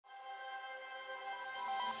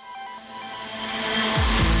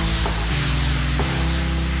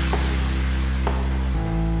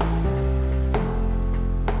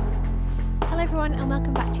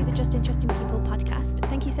to the Just Interesting People podcast.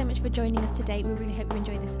 Thank you so much for joining us today. We really hope you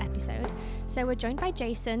enjoy this episode. So we're joined by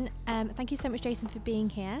Jason. Thank you so much, Jason, for being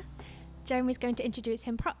here. Jeremy's going to introduce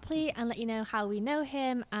him properly and let you know how we know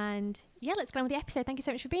him. And yeah, let's get on with the episode. Thank you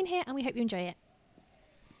so much for being here, and we hope you enjoy it.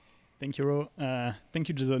 Thank you, Ro. Thank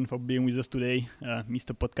you, Jason, for being with us today,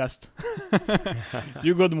 Mr. Podcast.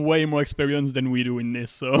 You got way more experience than we do in this,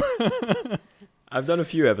 so... I've done a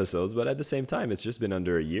few episodes, but at the same time, it's just been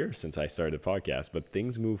under a year since I started the podcast. But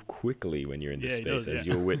things move quickly when you're in this space, as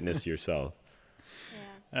you'll witness yourself.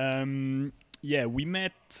 We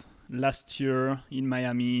met last year in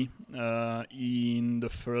Miami in the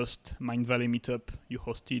first Mind Valley meetup you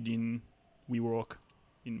hosted in WeWork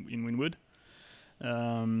in Wynwood.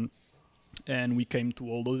 And we came to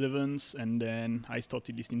all those events, and then I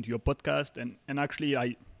started listening to your podcast. And actually,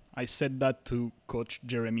 I said that to Coach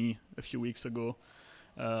Jeremy a few weeks ago.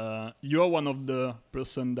 You're one of the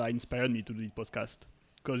person that inspired me to do the podcast.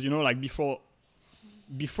 Because, like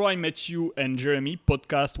before I met you and Jeremy,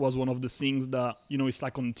 podcast was one of the things that, it's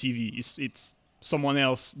like on TV. It's someone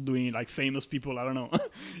else doing it, like famous people, I don't know.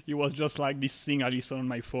 It was just like this thing I listen on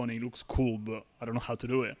my phone. It looks cool, but I don't know how to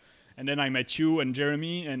do it. And then I met you and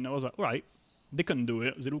Jeremy, and I was like, all right. They can do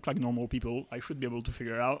it. They look like normal people. I should be able to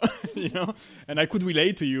figure it out, And I could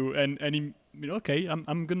relate to you. And okay,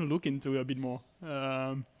 I'm gonna look into it a bit more.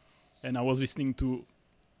 And I was listening to.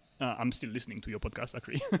 I'm still listening to your podcast,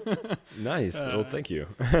 actually. Nice. Well, thank you.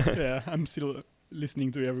 Yeah, I'm still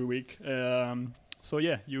listening to it every week. So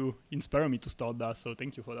yeah, you inspire me to start that. So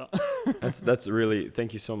thank you for that. That's really,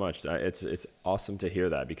 thank you so much. It's awesome to hear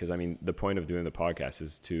that, because the point of doing the podcast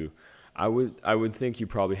is to. I would think you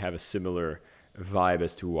probably have a similar vibe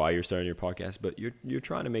as to why you're starting your podcast, but you're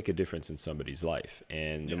trying to make a difference in somebody's life.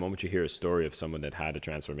 And the moment you hear a story of someone that had a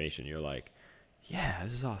transformation, you're like, yeah,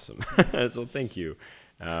 this is awesome. So thank you.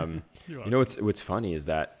 What's funny is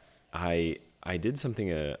that I did something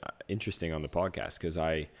interesting on the podcast, because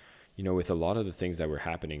with a lot of the things that were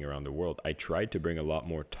happening around the world, I tried to bring a lot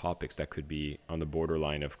more topics that could be on the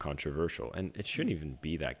borderline of controversial, and it shouldn't even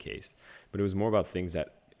be that case, but it was more about things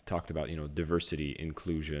that talked about, diversity,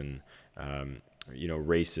 inclusion,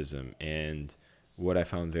 racism. And what I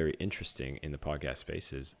found very interesting in the podcast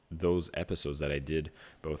space is those episodes that I did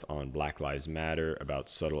both on Black Lives Matter, about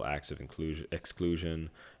subtle acts of exclusion,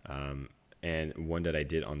 and one that I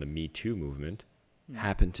did on the Me Too movement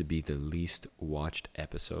happened to be the least watched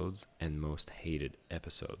episodes and most hated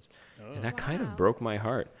episodes. And that kind of broke my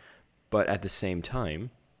heart. But at the same time,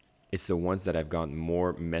 it's the ones that I've gotten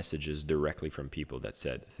more messages directly from people that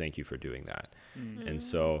said, thank you for doing that. And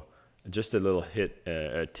so just a little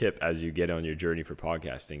tip as you get on your journey for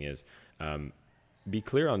podcasting is be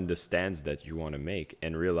clear on the stands that you want to make,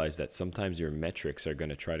 and realize that sometimes your metrics are going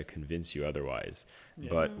to try to convince you otherwise.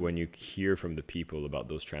 Yeah. But when you hear from the people about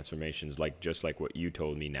those transformations, just like what you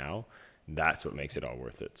told me now, that's what makes it all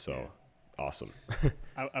worth it. So awesome.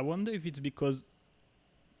 I wonder if it's because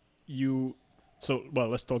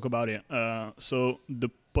let's talk about it. So the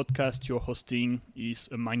podcast you're hosting is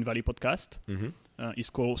a Mind Valley podcast. Mm-hmm.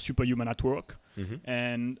 It's called Superhuman at Work. Mm-hmm.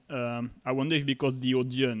 And I wonder if because the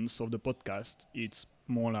audience of the podcast, it's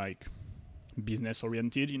more like business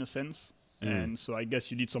oriented in a sense. And so I guess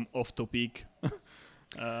you did some off-topic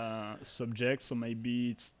subjects. So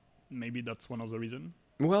maybe that's one of the reasons.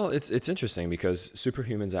 Well, it's interesting because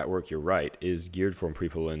Superhumans at Work, you're right, is geared for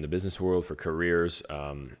people in the business world, for careers,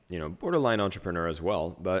 borderline entrepreneur as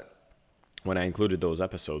well. But when I included those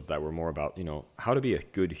episodes that were more about, how to be a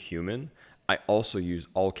good human, I also used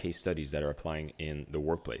all case studies that are applying in the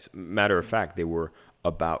workplace. Matter of fact, they were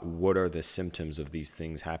about what are the symptoms of these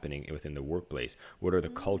things happening within the workplace? What are the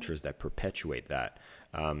cultures that perpetuate that?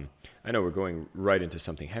 I know we're going right into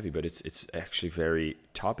something heavy, but it's actually very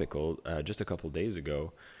topical. Just a couple of days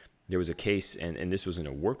ago, there was a case, and this wasn't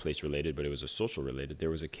a workplace related, but it was a social related. There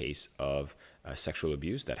was a case of sexual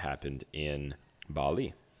abuse that happened in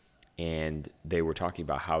Bali. And they were talking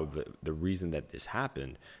about how the reason that this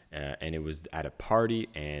happened, and it was at a party,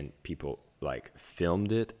 and people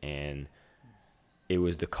filmed it, and it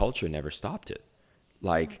was the culture never stopped it.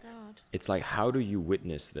 It's like, how do you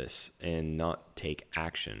witness this and not take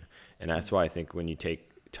action? And that's why I think when you take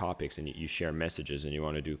topics and you share messages and you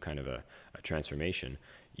want to do kind of a transformation,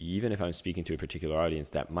 even if I'm speaking to a particular audience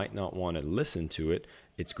that might not want to listen to it,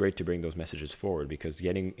 it's great to bring those messages forward, because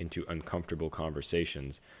getting into uncomfortable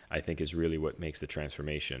conversations, I think, is really what makes the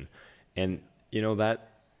transformation. And,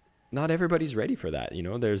 that not everybody's ready for that.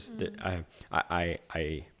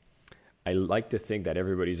 I like to think that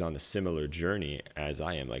everybody's on a similar journey as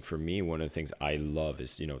I am. Like for me, one of the things I love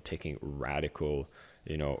is, taking radical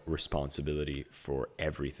responsibility for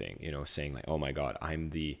everything, saying like, oh my God, I'm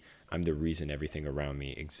the reason everything around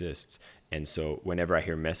me exists. And so whenever I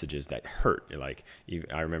hear messages that hurt, like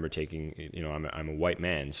I remember taking, I'm a white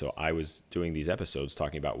man, so I was doing these episodes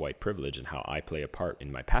talking about white privilege and how I play a part in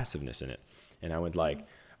my passiveness in it. And I went like,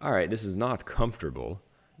 all right, this is not comfortable,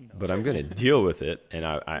 but I'm going to deal with it. And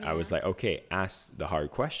I was like, okay, ask the hard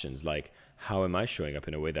questions. Like, how am I showing up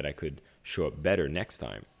in a way that I could show up better next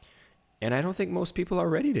time? And I don't think most people are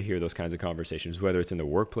ready to hear those kinds of conversations, whether it's in the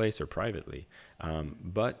workplace or privately.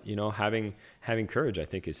 But having courage, I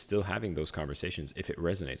think, is still having those conversations if it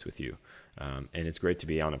resonates with you. And it's great to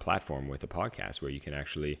be on a platform with a podcast where you can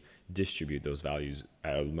actually distribute those values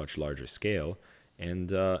at a much larger scale. And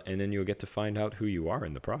then you'll get to find out who you are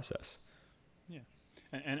in the process. Yeah.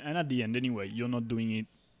 And at the end, anyway, you're not doing it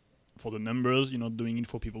for the numbers, you're not doing it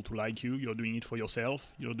for people to like you, you're doing it for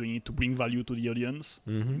yourself, you're doing it to bring value to the audience.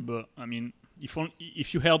 But I mean,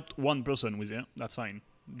 if you helped one person with it, that's fine,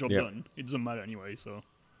 job done. It doesn't matter anyway, so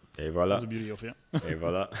et voilà. That's the beauty of it. Et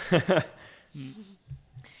voilà.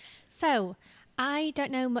 So I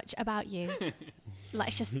don't know much about you.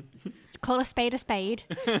 Let's just call a spade a spade.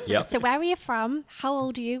 Yep. So where are you from? How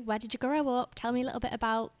old are you? Where did you grow up? Tell me a little bit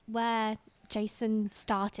about where Jason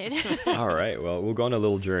started. All right. Well, we'll go on a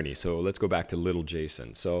little journey. So let's go back to little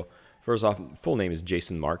Jason. So first off, full name is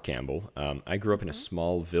Jason Mark Campbell. I grew up in a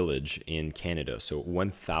small village in Canada. So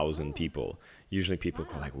 1,000 people. Usually people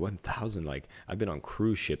go like 1,000. Like I've been on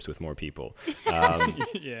cruise ships with more people.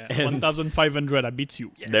 Yeah, 1,500. I beat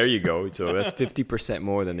you. Yes. There you go. So that's 50%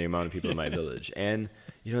 more than the amount of people in my village. And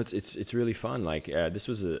it's really fun. Like this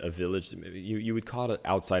was a village. You would call it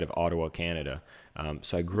outside of Ottawa, Canada.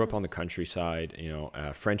 So I grew up on the countryside.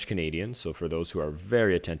 French Canadian. So for those who are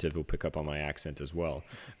very attentive, will pick up on my accent as well.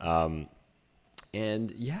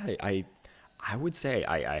 And yeah, I would say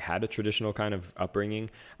I had a traditional kind of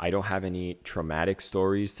upbringing. I don't have any traumatic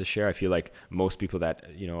stories to share. I feel like most people that,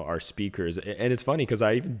 are speakers, and it's funny because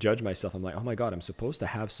I even judge myself. I'm like, oh my God, I'm supposed to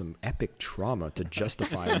have some epic trauma to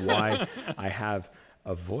justify why I have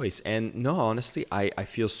a voice. And no, honestly, I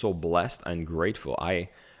feel so blessed and grateful. I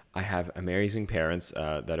have amazing parents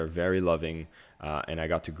that are very loving, and I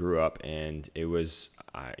got to grow up, and it was,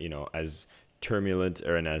 as turbulent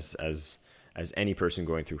and as any person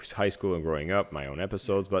going through high school and growing up, my own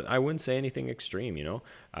episodes, but I wouldn't say anything extreme,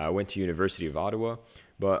 I went to University of Ottawa,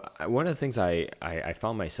 but one of the things I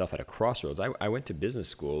found myself at a crossroads. I went to business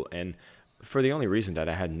school, and for the only reason that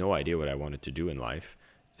I had no idea what I wanted to do in life.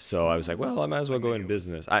 So I was like, well, I might as well go in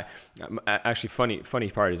business. Actually, funny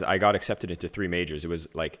part is I got accepted into 3 majors. It was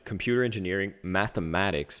like computer engineering,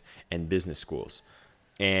 mathematics, and business schools.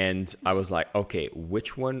 And I was like, okay,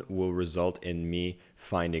 which one will result in me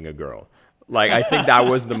finding a girl? Like, I think that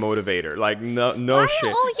was the motivator. Like, no Why shit.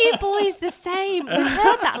 are all you boys the same? We've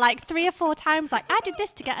heard that like 3 or 4 times. Like, I did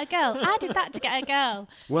this to get a girl. I did that to get a girl.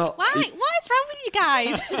 Well, why? What is wrong with you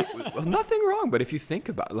guys? Well, nothing wrong. But if you think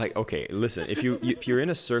about, like, okay, listen, if you're in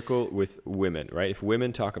a circle with women, right? If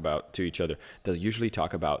women talk about to each other, they'll usually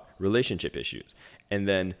talk about relationship issues. And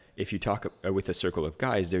then if you talk with a circle of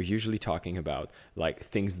guys, they're usually talking about like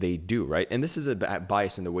things they do, right? And this is a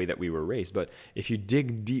bias in the way that we were raised. But if you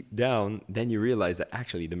dig deep down, then you realize that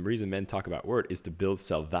actually the reason men talk about work is to build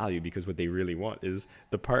self-value, because what they really want is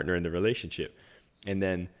the partner in the relationship. And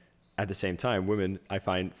then at the same time, women, I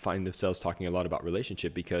find themselves talking a lot about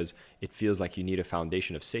relationship because it feels like you need a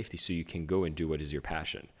foundation of safety so you can go and do what is your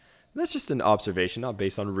passion. That's just an observation, not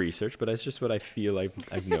based on research, but that's just what I feel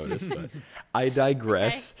I've noticed. But I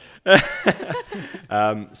digress.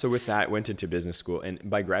 Okay. So with that, went into business school. And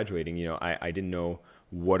by graduating, I didn't know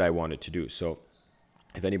what I wanted to do. So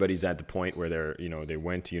if anybody's at the point where they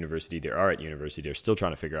went to university, they are at university, they're still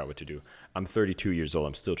trying to figure out what to do. I'm 32 years old.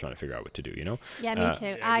 I'm still trying to figure out what to do, Yeah, me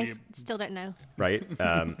too. I still don't know. Right.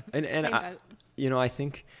 I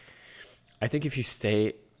think if you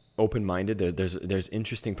stay open-minded, there's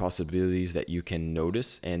interesting possibilities that you can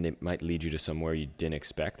notice, and it might lead you to somewhere you didn't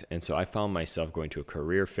expect. And so I found myself going to a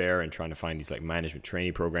career fair and trying to find these like management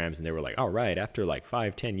training programs, and they were like, all right, after like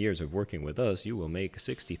 5-10 years of working with us, you will make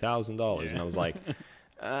 $60,000. Yeah. And I was like,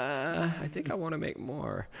 I think I want to make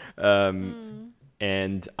more.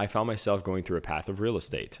 And I found myself going through a path of real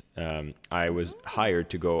estate. I was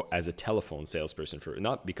hired to go as a telephone salesperson for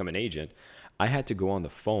not become an agent. I had to go on the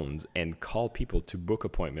phones and call people to book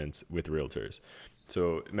appointments with realtors.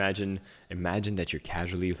 So imagine that you're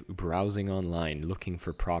casually browsing online, looking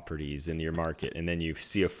for properties in your market, and then you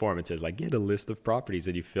see a form. It says like, get a list of properties,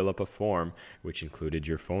 and you fill up a form, which included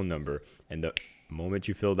your phone number. And the moment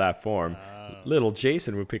you fill that form, little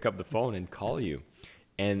Jason would pick up the phone and call you.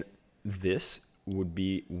 And this would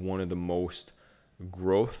be one of the most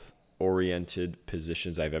growth oriented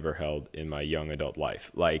positions I've ever held in my young adult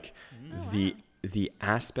life. Like the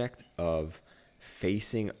aspect of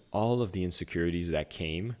facing all of the insecurities that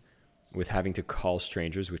came with having to call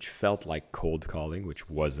strangers, which felt like cold calling, which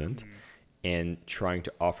wasn't, and trying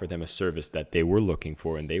to offer them a service that they were looking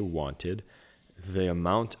for and they wanted. The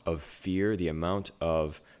amount of fear, the amount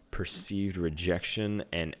of perceived rejection,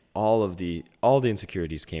 and all the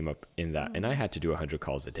insecurities came up in that. And I had to do 100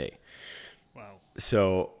 calls a day. Wow.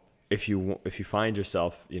 So if you find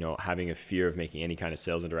yourself, having a fear of making any kind of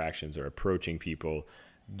sales interactions or approaching people,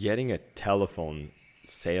 getting a telephone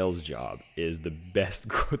sales job is the best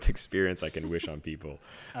growth experience I can wish on people.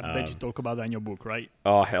 I bet you talk about that in your book, right?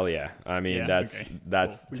 Oh, hell yeah. I mean, Yeah, that's okay.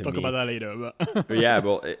 that's We'll to talk me. about that later. But Yeah,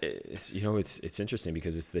 well, it's interesting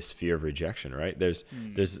because it's this fear of rejection, right? There's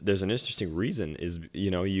an interesting reason is,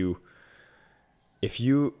 if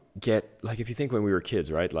you think when we were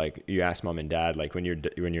kids, right? Like you ask mom and dad, like when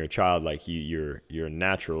you're a child, like you're a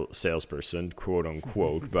natural salesperson, quote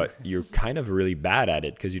unquote, but you're kind of really bad at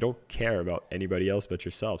it because you don't care about anybody else but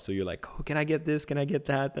yourself. So you're like, oh, can I get this? Can I get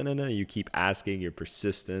that? No. You keep asking, you're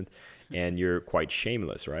persistent, and you're quite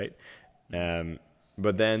shameless, right?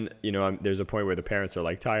 But then, there's a point where the parents are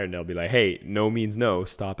like tired and they'll be like, hey, no means no,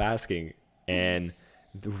 stop asking. And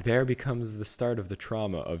there becomes the start of the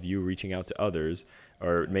trauma of you reaching out to others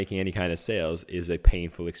or making any kind of sales is a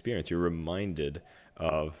painful experience. You're reminded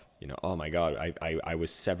of, oh my God, I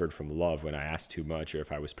was severed from love when I asked too much or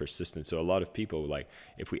if I was persistent. So a lot of people, like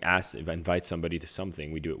if I invite somebody to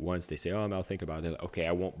something, we do it once, they say, oh, I'll think about it. Okay,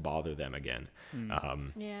 I won't bother them again.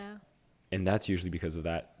 Yeah. And that's usually because of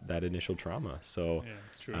that initial trauma. So yeah,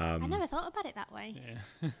 it's true. I never thought about it that way.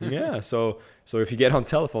 Yeah. yeah, so if you get on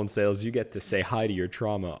telephone sales, you get to say hi to your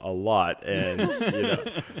trauma a lot, and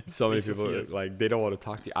so many people like they don't want to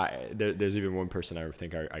talk to you. There's even one person I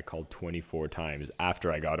think I called 24 times after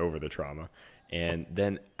I got over the trauma, and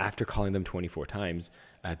then after calling them 24 times,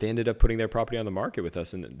 they ended up putting their property on the market with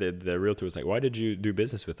us, and the realtor was like, "Why did you do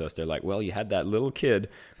business with us?" They're like, "Well, you had that little kid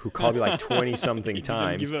who called me like 20 something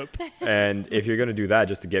times, Give up. and if you're gonna do that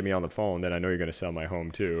just to get me on the phone, then I know you're gonna sell my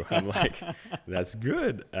home too." I'm like, "That's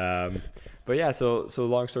good." But yeah, so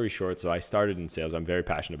long story short, so I started in sales. I'm very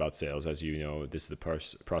passionate about sales, as you know. This is the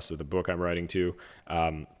process of the book I'm writing too.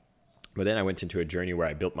 But then I went into a journey where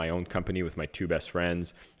I built my own company with my two best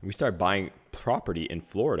friends. We started buying property in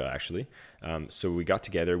Florida, actually. So we got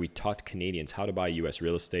together. We taught Canadians how to buy U.S.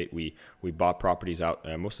 real estate. We bought properties out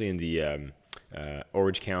mostly in the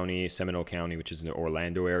Orange County, Seminole County, which is in the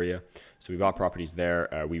Orlando area. So we bought properties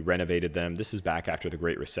there. We renovated them. This is back after the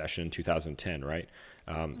Great Recession, 2010, right?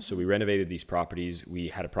 So we renovated these properties. We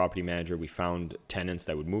had a property manager. We found tenants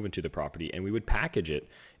that would move into the property, and we would package it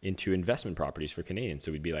into investment properties for Canadians.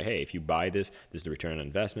 So we'd be like, hey, if you buy this is the return on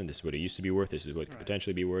investment. This is what it used to be worth. This is what it could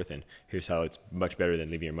potentially be worth. And here's how it's much better than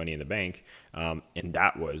leaving your money in the bank. And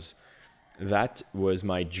that was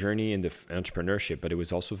my journey into entrepreneurship. But it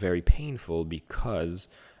was also very painful because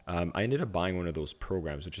I ended up buying one of those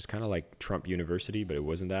programs, which is kind of like Trump University, but it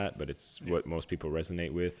wasn't that. But it's what most people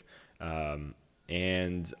resonate with.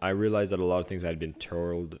 And I realized that a lot of things I had been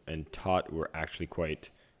told and taught were actually quite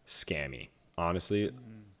scammy. Honestly,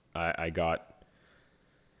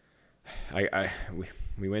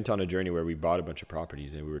 we went on a journey where we bought a bunch of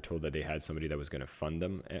properties and we were told that they had somebody that was going to fund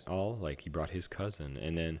them all. Like he brought his cousin,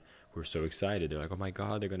 and then we're so excited. They're like, oh my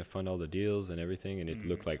God, they're going to fund all the deals and everything. And it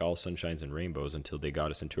looked like all sunshines and rainbows until they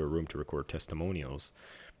got us into a room to record testimonials.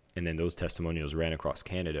 And then those testimonials ran across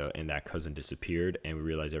Canada, and that cousin disappeared, and we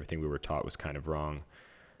realized everything we were taught was kind of wrong.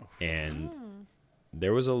 And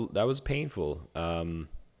that was painful.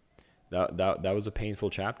 That was a painful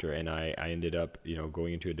chapter, and I ended up,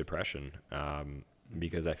 going into a depression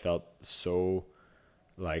because I felt so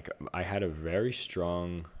like I had a very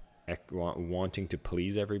strong wanting to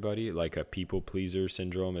please everybody, like a people pleaser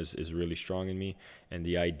syndrome is really strong in me. And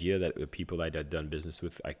the idea that the people that I'd done business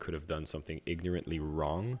with, I could have done something ignorantly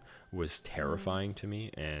wrong was terrifying to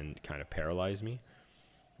me and kind of paralyzed me.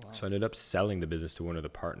 Wow. So I ended up selling the business to one of the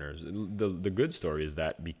partners. The good story is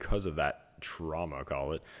that because of that trauma, I'll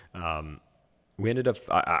call it, we ended up,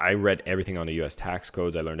 I read everything on the U.S. tax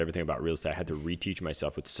codes. I learned everything about real estate. I had to reteach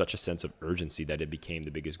myself with such a sense of urgency that it became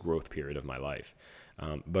the biggest growth period of my life.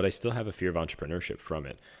 But I still have a fear of entrepreneurship from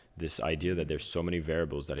it. This idea that there's so many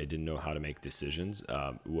variables that I didn't know how to make decisions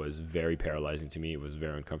was very paralyzing to me. It was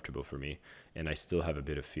very uncomfortable for me. And I still have a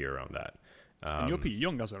bit of fear around that. And you're pretty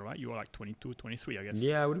young as well, right? You were like 22, 23, I guess.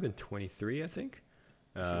 Yeah, I would have been 23, I think.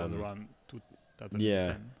 She was around 2010.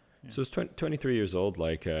 Yeah. So it's 23 years old.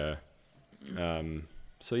 Like, so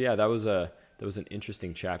yeah, that was an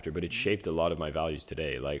interesting chapter, but it shaped a lot of my values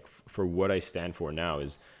today. Like for what I stand for now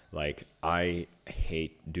is like, I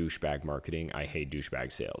hate douchebag marketing. I hate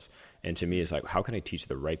douchebag sales. And to me, it's like, how can I teach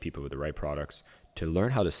the right people with the right products to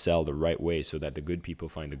learn how to sell the right way so that the good people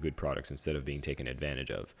find the good products instead of being taken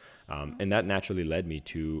advantage of? And that naturally led me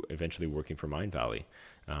to eventually working for Mindvalley.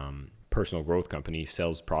 Personal growth company,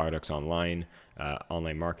 sells products online,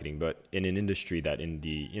 online marketing, but in an industry that in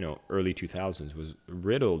the early 2000s was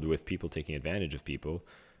riddled with people taking advantage of people.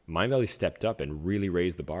 Mindvalley stepped up and really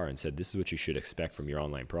raised the bar and said, this is what you should expect from your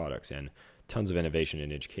online products. And tons of innovation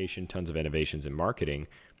in education, tons of innovations in marketing,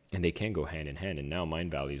 and they can go hand in hand. And now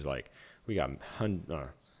Mindvalley's like, we got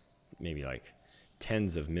maybe like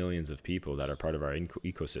tens of millions of people that are part of our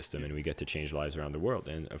ecosystem, and we get to change lives around the world.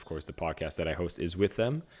 And of course, the podcast that I host is with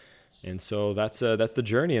them. And so that's the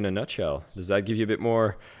journey in a nutshell. Does that give you a bit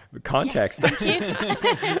more context? Yes,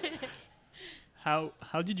 thank you.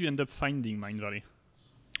 How did you end up finding Mindvalley?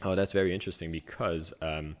 Oh, that's very interesting because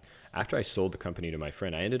after I sold the company to my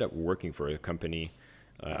friend, I ended up working for a company,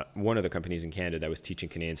 one of the companies in Canada that was teaching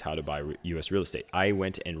Canadians how to buy U.S. real estate. I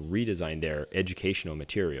went and redesigned their educational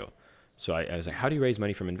material. So I was like, how do you raise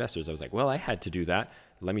money from investors? I was like, well, I had to do that.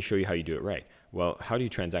 Let me show you how you do it right. Well, how do you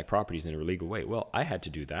transact properties in a legal way? Well, I had to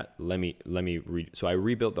do that. So I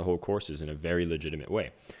rebuilt the whole courses in a very legitimate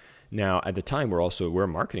way. Now, at the time, we're a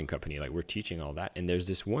marketing company. Like, we're teaching all that. And there's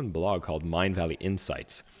this one blog called Mindvalley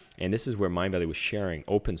Insights. And this is where Mindvalley was sharing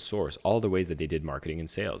open source, all the ways that they did marketing and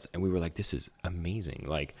sales. And we were like, this is amazing.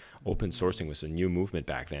 Like, open sourcing was a new movement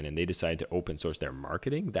back then. And they decided to open source their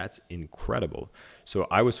marketing. That's incredible. So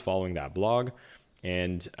I was following that blog.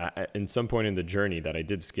 And in some point in the journey that I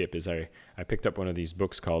did skip is I picked up one of these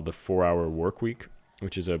books called The 4-Hour Workweek,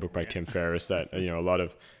 which is a book by Tim Ferriss that, a lot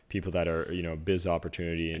of people that are, biz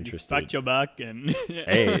opportunity interested. Back your back and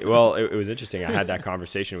Hey, well, it was interesting. I had that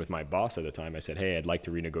conversation with my boss at the time. I said, hey, I'd like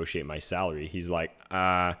to renegotiate my salary. He's like,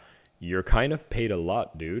 you're kind of paid a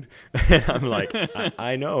lot, dude. And I'm like,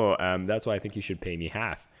 I know. That's why I think you should pay me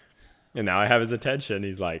half. And now I have his attention.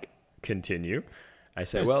 He's like, continue. I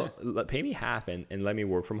said, well, pay me half and let me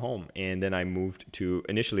work from home. And then I moved to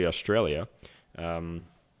initially Australia.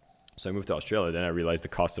 So I moved to Australia. Then I realized the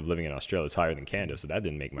cost of living in Australia is higher than Canada. So that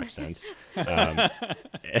didn't make much sense.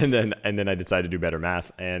 And then I decided to do better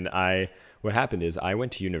math. And what happened is I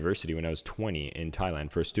went to university when I was 20 in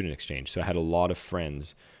Thailand for a student exchange. So I had a lot of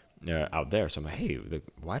friends out there. So I'm like, hey,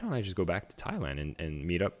 why don't I just go back to Thailand and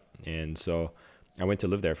meet up? And so I went to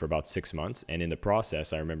live there for about 6 months. And in the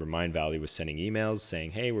process, I remember Mindvalley was sending emails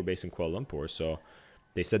saying, hey, we're based in Kuala Lumpur. So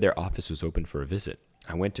they said their office was open for a visit.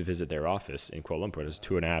 I went to visit their office in Kuala Lumpur. It was a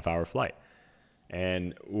 2.5-hour flight.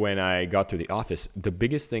 And when I got to the office, the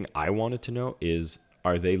biggest thing I wanted to know is,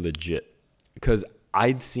 are they legit? Because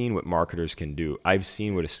I'd seen what marketers can do. I've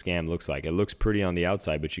seen what a scam looks like. It looks pretty on the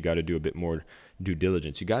outside, but you got to do a bit more due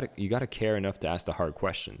diligence. You got to care enough to ask the hard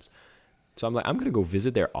questions. So I'm like, I'm going to go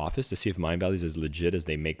visit their office to see if Mindvalley is as legit as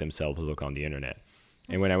they make themselves look on the internet.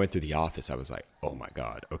 And when I went through the office, I was like, oh my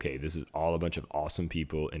God, okay, this is all a bunch of awesome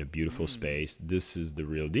people in a beautiful space. This is the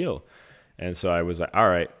real deal. And so I was like, all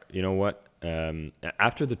right, you know what?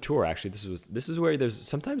 After the tour, actually, this is where there's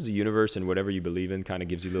sometimes the universe and whatever you believe in kind of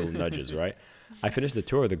gives you little nudges, right? I finished the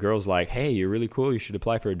tour. The girl's like, hey, you're really cool. You should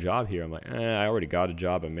apply for a job here. I'm like, I already got a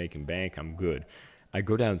job. I'm making bank. I'm good. I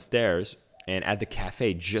go downstairs, and at the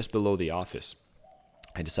cafe just below the office,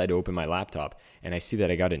 I decide to open my laptop, and I see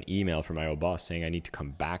that I got an email from my old boss saying I need to come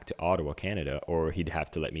back to Ottawa, Canada, or he'd have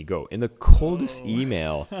to let me go. In the coldest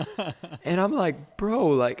email. And I'm like, bro,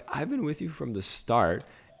 like, I've been with you from the start,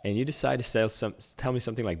 and you decide to tell me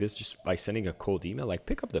something like this just by sending a cold email? Like,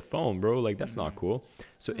 pick up the phone, bro. Like, that's not cool.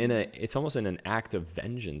 So it's almost in an act of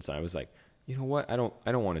vengeance. I was like, you know what? I don't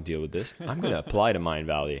want to deal with this. I'm going to apply to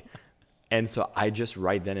Mindvalley. And so I just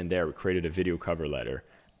right then and there created a video cover letter.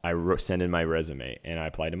 I sent in my resume, and I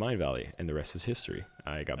applied to Mindvalley, and the rest is history.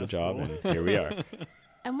 I got the job, cool. And here we are.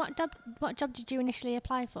 And what job did you initially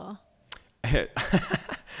apply for?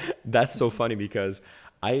 That's so funny because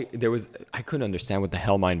I couldn't understand what the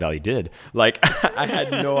hell Mindvalley did. Like, I had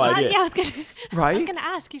no idea. Yeah, I was gonna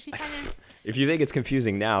ask if you kind of. If you think it's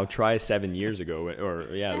confusing now, try 7 years ago,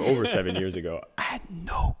 over 7 years ago. I had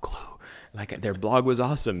no clue. Like, their blog was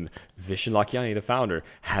awesome. Vishen Lakhiani, the founder,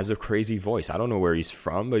 has a crazy voice. I don't know where he's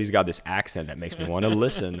from, but he's got this accent that makes me want to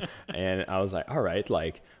listen. And I was like, all right,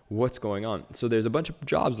 like, what's going on? So there's a bunch of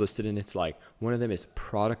jobs listed, and it's like, one of them is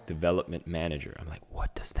product development manager. I'm like,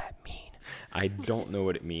 what does that mean? I don't know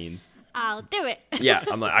what it means. I'll do it. Yeah,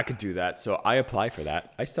 I'm like, I could do that. So I apply for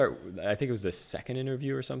that. I think it was the second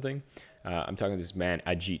interview or something. I'm talking to this man,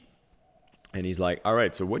 Ajit. And he's like, all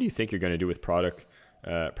right, so what do you think you're going to do with product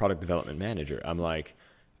product development manager. I'm like,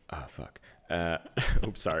 oh, fuck.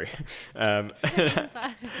 Oops, sorry. That's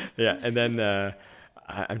fine. Yeah, and then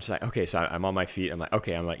I'm just like, okay, so I'm on my feet. I'm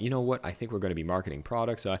like, you know what? I think we're going to be marketing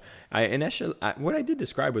products. So what I did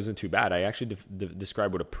describe wasn't too bad. I actually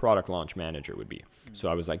described what a product launch manager would be. So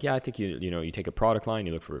I was like, yeah, I think you take a product line,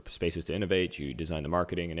 you look for spaces to innovate, you design the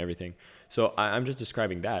marketing and everything. So I'm just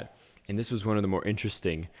describing that. And this was one of the more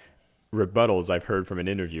interesting rebuttals I've heard from an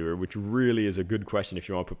interviewer, which really is a good question if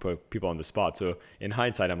you want to put people on the spot. So in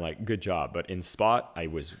hindsight, I'm like, good job. But in spot, I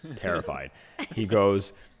was terrified. He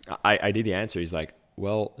goes, I did the answer. He's like,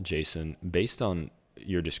 well, Jason, based on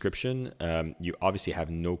your description, you obviously have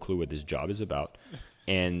no clue what this job is about.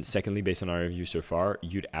 And secondly, based on our review so far,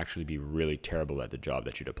 you'd actually be really terrible at the job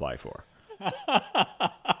that you'd apply for. Oh,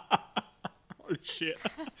 shit.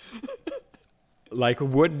 Like,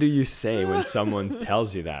 what do you say when someone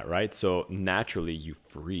tells you that, right? So naturally, you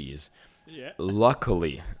freeze. Yeah.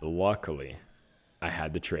 Luckily, I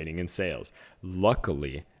had the training in sales.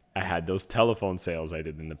 Luckily, I had those telephone sales I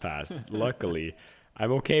did in the past. Luckily,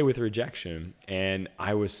 I'm okay with rejection. And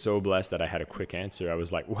I was so blessed that I had a quick answer. I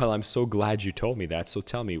was like, well, I'm so glad you told me that. So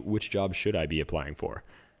tell me, which job should I be applying for?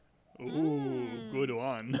 Ooh, good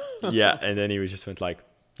one. Yeah. And then he just went like,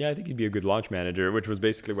 yeah, I think you'd be a good launch manager, which was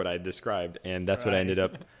basically what I described. And that's what I ended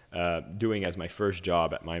up doing as my first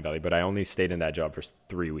job at Mindvalley. But I only stayed in that job for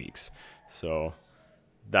 3 weeks. So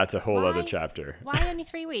that's a whole other chapter. Why only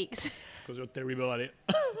 3 weeks? Because you're terrible at it.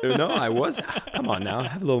 No, I was. Come on now.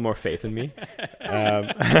 Have a little more faith in me.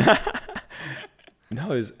 No, it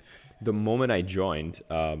was the moment I joined,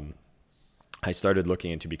 I started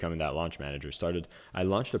looking into becoming that launch manager. I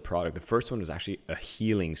launched a product. The first one was actually a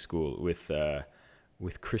healing school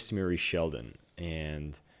with Christy Marie Sheldon.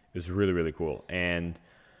 And it was really, really cool. And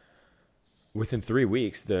within 3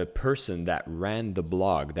 weeks, the person that ran the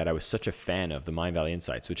blog that I was such a fan of, the Mindvalley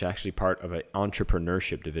Insights, which is actually part of an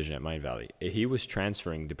entrepreneurship division at Mindvalley, he was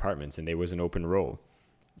transferring departments and there was an open role.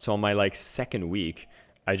 So on my second week,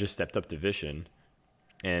 I just stepped up division.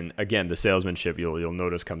 And again, the salesmanship you'll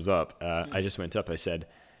notice comes up. I just went up. I said,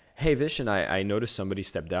 hey, Vishen, I noticed somebody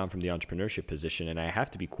stepped down from the entrepreneurship position. And I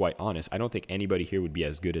have to be quite honest. I don't think anybody here would be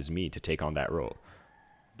as good as me to take on that role.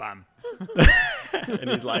 Bam.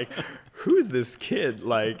 And he's like, who's this kid?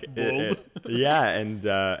 Yeah. And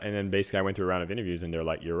then basically I went through a round of interviews and they're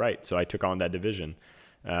like, you're right. So I took on that division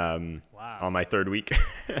on my third week.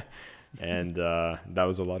 And that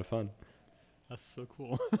was a lot of fun. That's so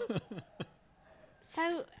cool.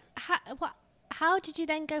 So how did you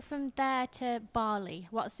then go from there to Bali?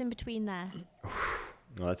 What's in between there?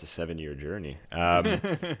 Well, that's a 7-year journey.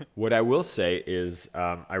 What I will say is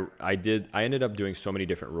I ended up doing so many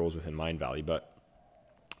different roles within Mindvalley, but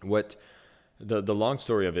what the long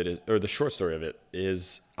story of it is, or the short story of it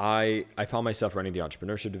is, I found myself running the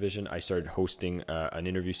entrepreneurship division. I started hosting an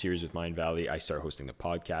interview series with Mindvalley. I started hosting the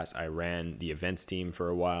podcast. I ran the events team for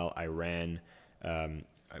a while. I ran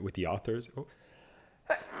with the authors. Oh.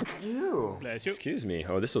 Bless you. Excuse me.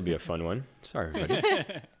 Oh, this will be a fun one. Sorry, everybody.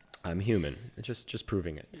 I'm human. Just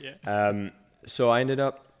proving it. Yeah. So I ended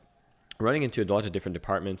up running into a lot of different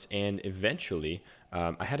departments, and eventually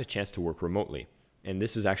I had a chance to work remotely. And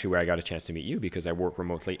this is actually where I got a chance to meet you, because I work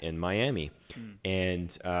remotely in Miami. And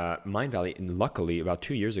Mindvalley, luckily, about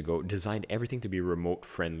 2 years ago, designed everything to be remote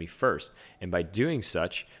friendly first. And by doing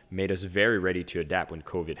such, made us very ready to adapt when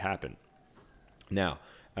COVID happened. Now,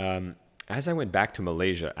 as I went back to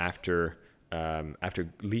Malaysia after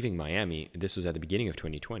leaving Miami, this was at the beginning of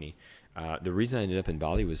 2020, the reason I ended up in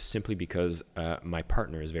Bali was simply because my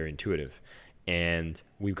partner is very intuitive. And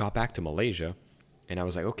we got back to Malaysia, and I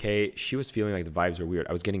was like, okay, she was feeling like the vibes were weird.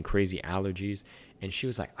 I was getting crazy allergies, and she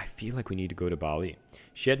was like, I feel like we need to go to Bali.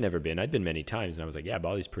 She had never been. I'd been many times, and I was like, yeah,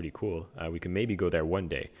 Bali's pretty cool. We can maybe go there one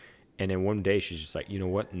day. And then one day she's just like, you know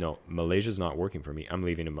what? No, Malaysia's not working for me. I'm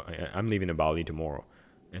leaving to Bali tomorrow.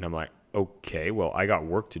 And I'm like, okay, well, I got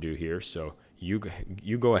work to do here, so you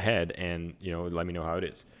go ahead and let me know how it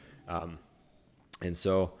is. And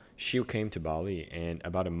so she came to Bali, and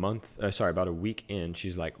about a week in,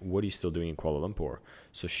 she's like, what are you still doing in Kuala Lumpur?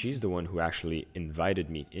 So she's the one who actually invited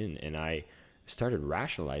me in, and I started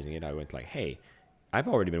rationalizing it. I went like, hey, I've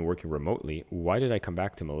already been working remotely. Why did I come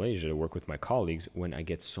back to Malaysia to work with my colleagues when I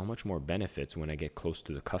get so much more benefits when I get close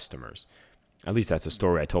to the customers? At least that's a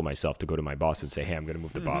story I told myself, to go to my boss and say, hey, I'm going to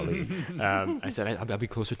move to Bali. I said, I'll be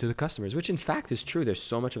closer to the customers, which in fact is true. There's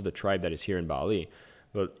so much of the tribe that is here in Bali.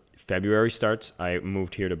 But February starts, I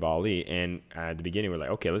moved here to Bali. And at the beginning, we're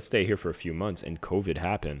like, okay, let's stay here for a few months. And COVID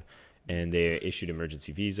happened. And they issued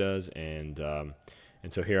emergency visas. And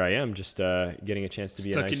so here I am, just getting a chance to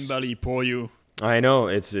be stuck in Bali, poor you. I know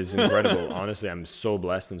it's incredible. Honestly, I'm so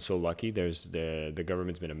blessed and so lucky. There's the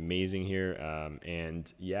government's been amazing here,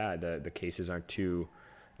 and yeah, the cases aren't too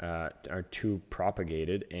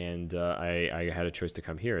propagated, and I had a choice to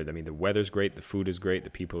come here. I mean, the weather's great, the food is great, the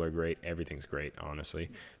people are great, everything's great, honestly.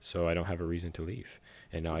 So I don't have a reason to leave,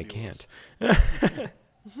 and now I can't.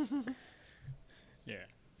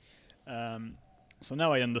 Yeah. So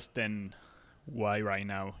now I understand why right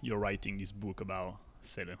now you're writing this book about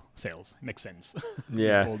sales. It makes sense.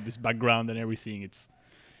 Yeah. With all this background and everything,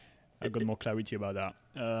 I got more clarity about that.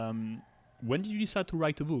 When did you decide to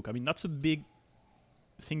write a book? I mean, that's a big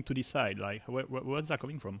thing to decide. Like, where's that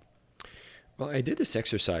coming from? Well, I did this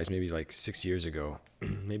exercise maybe like 6 years ago,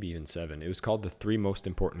 maybe even 7. It was called the 3 most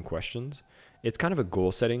important questions. It's kind of a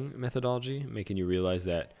goal setting methodology, making you realize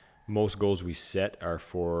that most goals we set are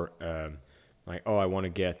for like, oh, I want to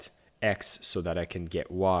get X so that I can get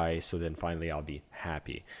Y, so then finally I'll be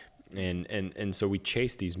happy. And so we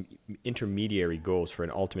chase these intermediary goals for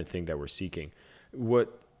an ultimate thing that we're seeking.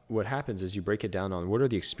 What happens is you break it down on what are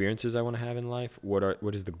the experiences I want to have in life, what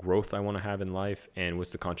is the growth I want to have in life, and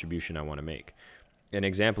what's the contribution I want to make. An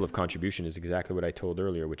example of contribution is exactly what I told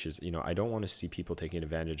earlier, which is, I don't want to see people taking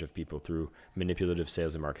advantage of people through manipulative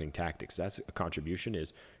sales and marketing tactics. That's a contribution,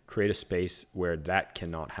 is create a space where that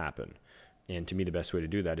cannot happen. And to me, the best way to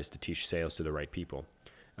do that is to teach sales to the right people.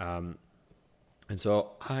 And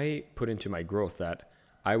so I put into my growth that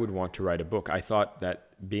I would want to write a book. I thought that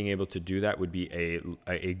being able to do that would be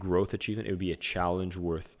a growth achievement. It would be a challenge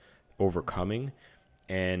worth overcoming.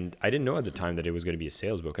 And I didn't know at the time that it was going to be a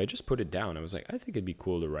sales book. I just put it down. I was like, I think it'd be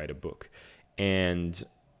cool to write a book. And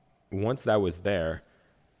once that was there,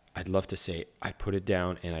 I'd love to say I put it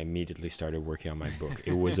down and I immediately started working on my book.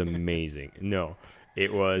 It was amazing. No,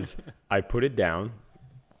 it was, I put it down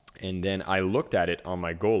and then I looked at it on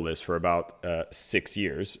my goal list for about 6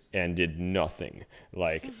 years and did nothing,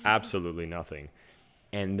 like absolutely nothing.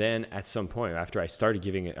 And then at some point, after I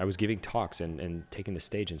started I was giving talks and taking the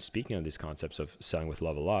stage and speaking on these concepts of selling with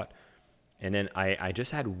love a lot. And then I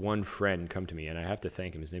just had one friend come to me, and I have to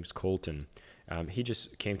thank him. His name's Colton. He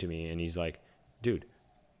just came to me and he's like, dude,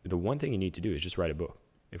 the one thing you need to do is just write a book.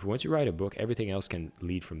 If once you write a book, everything else can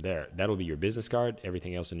lead from there. That'll be your business card.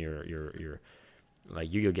 Everything else in your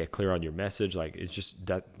like, you'll get clear on your message. Like, it's just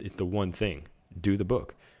that it's the one thing. Do the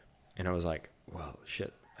book. And I was like, well,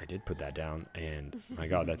 shit. I did put that down, and my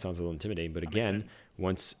God, that sounds a little intimidating. But again,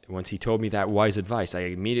 once he told me that wise advice, I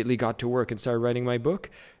immediately got to work and started writing my book.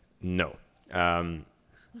 No. And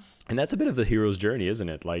that's a bit of the hero's journey, isn't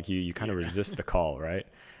it? Like, you kind of resist the call, right?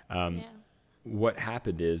 What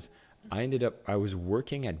happened is I was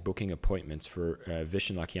working at booking appointments for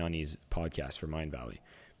Vishen Lakhiani's podcast for Mindvalley.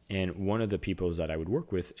 And one of the people that I would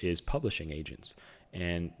work with is publishing agents.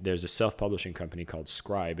 And there's a self-publishing company called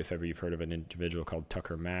Scribe, if ever you've heard of an individual called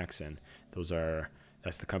Tucker Max. And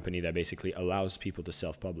that's the company that basically allows people to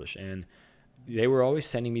self-publish. And they were always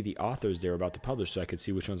sending me the authors they were about to publish so I could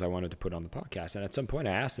see which ones I wanted to put on the podcast. And at some point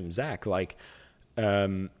I asked them, Zach, like,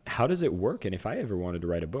 how does it work? And if I ever wanted to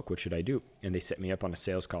write a book, what should I do? And they set me up on a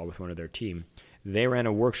sales call with one of their team. They ran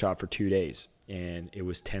a workshop for 2 days, and it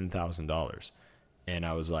was $10,000. And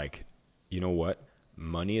I was like, you know what?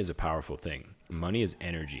 Money is a powerful thing. Money is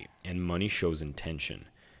energy, and money shows intention.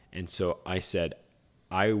 And so I said,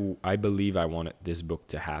 I believe I want this book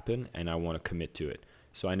to happen, and I want to commit to it.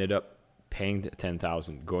 So I ended up paying the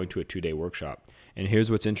 $10,000, going to a 2-day workshop. And here's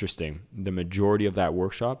what's interesting. The majority of that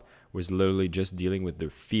workshop was literally just dealing with the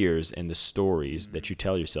fears and the stories that you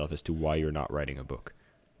tell yourself as to why you're not writing a book.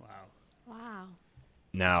 Wow.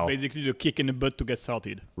 It's Now, basically the kick in the butt to get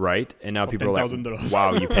started. right? And now For people are $10,000. like,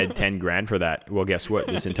 wow, you paid 10 grand for that. Well, guess what?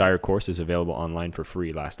 This entire course is available online for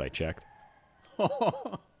free, last I checked.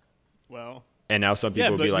 Well, And now some people yeah,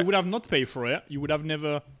 will but be like, you would have not paid for it. You would have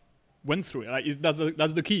never went through it. Like,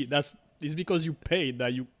 that's the key. It's because you paid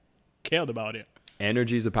that you cared about it.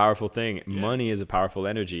 energy is a powerful thing. Money is a powerful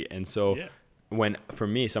energy. And so when, for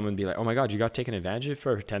me, someone would be like, oh my God, you got taken advantage of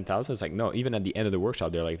for 10,000. It's like, no, even at the end of the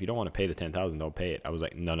workshop, they're like, if you don't want to pay the 10,000, don't pay it. I was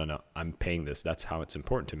like, no, I'm paying this. That's how it's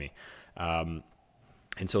important to me.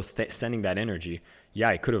 And so sending that energy,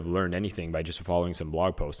 I could have learned anything by just following some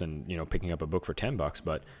blog posts and, picking up a book for $10.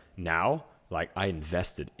 But now, like, I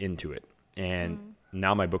invested into it. And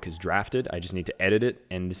now my book is drafted. I just need to edit it.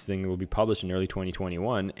 And this thing will be published in early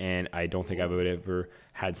 2021. And I don't think I would have ever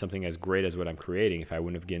had something as great as what I'm creating if I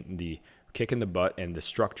wouldn't have gotten the kick in the butt and the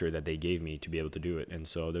structure that they gave me to be able to do it. And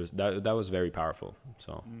so that was very powerful.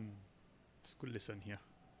 So It's a good lesson here.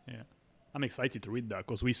 Yeah. I'm excited to read that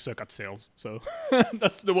because we suck at sales. So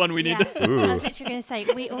that's the one we need. Yeah. Ooh. I was literally going to say,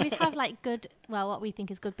 we always have like what we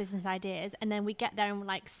think is good business ideas. And then we get there and we're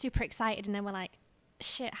like super excited. And then we're like,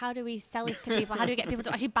 shit, how do we sell this to people? How do we get people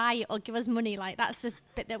to actually buy it or give us money? Like that's the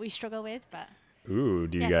bit that we struggle with. But Ooh,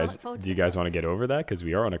 do you Yes, I look forward do to you it. guys want to get over that? Because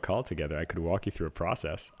we are on a call together. I could walk you through a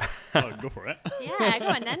process. Oh, go for it. yeah, go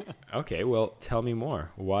on then. Okay, well, tell me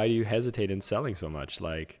more. Why do you hesitate in selling so much?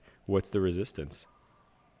 Like, what's the resistance?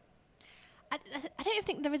 I don't even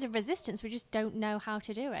think there is a resistance. We just don't know how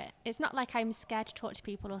to do it. It's not like I'm scared to talk to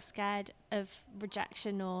people or scared of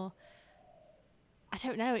rejection or I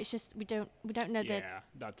don't know. It's just we don't know the. Yeah,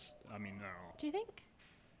 that's. I mean, Do you think?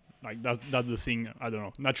 like that's the thing. I don't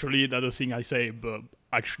know. Naturally, that's the thing I say, but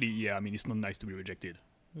actually, yeah. I mean, it's not nice to be rejected.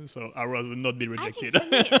 So I'd rather not be rejected. I think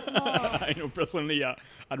for me it's more. I know personally, yeah,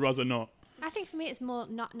 I'd rather not. I think for me it's more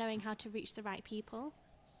not knowing how to reach the right people.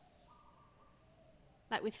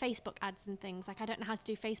 Like with Facebook ads and things, like I don't know how to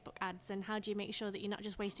do Facebook ads, and how do you make sure that you're not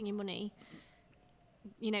just wasting your money?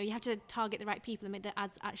 You know, you have to target the right people and make the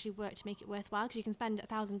ads actually work to make it worthwhile. Because you can spend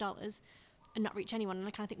 $1,000 and not reach anyone, and I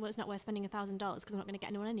kind of think, well, it's not worth spending $1,000 because I'm not going to get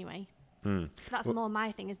anyone anyway. So that's more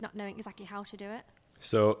my thing, is not knowing exactly how to do it.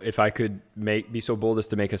 So if I could be so bold as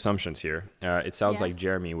to make assumptions here, it sounds Yeah. like,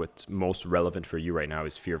 Jeremy, what's most relevant for you right now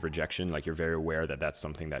is fear of rejection. Like you're very aware that that's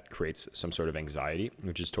something that creates some sort of anxiety,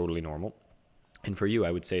 which is totally normal. And for you, I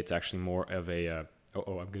would say it's actually more of a, I'm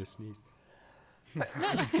going to sneeze.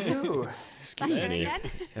 Excuse That's me. again.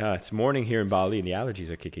 It's morning here in Bali and the allergies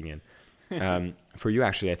are kicking in. For you,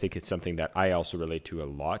 actually, I think it's something that I also relate to a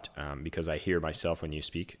lot because I hear myself when you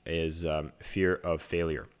speak is fear of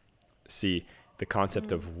failure. See, the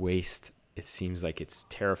concept of waste, it seems like it's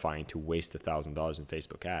terrifying to waste $1,000 in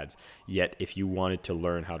Facebook ads. Yet, if you wanted to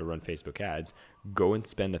learn how to run Facebook ads, go and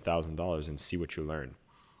spend $1,000 and see what you learn.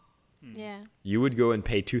 Yeah. You would go and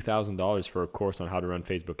pay $2,000 for a course on how to run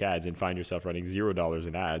Facebook ads and find yourself running $0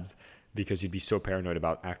 in ads because you'd be so paranoid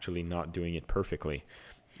about actually not doing it perfectly.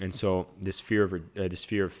 And so this fear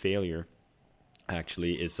of failure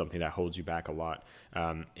actually is something that holds you back a lot.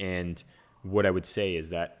 And what I would say is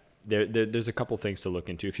that there's a couple things to look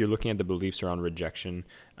into. If you're looking at the beliefs around rejection,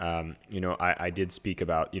 I did speak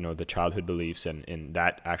about, the childhood beliefs, and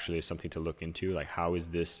that actually is something to look into. Like, how is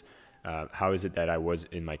it that I was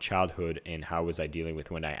in my childhood, and how was I dealing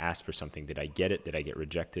with when I asked for something? Did I get it? Did I get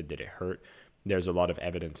rejected? Did it hurt? There's a lot of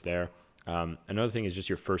evidence there. Another thing is just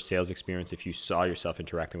your first sales experience. If you saw yourself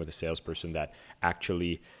interacting with a salesperson that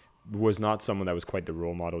actually was not someone that was quite the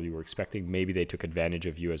role model you were expecting, maybe they took advantage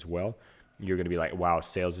of you as well. You're going to be like, wow,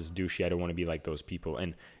 sales is douchey. I don't want to be like those people.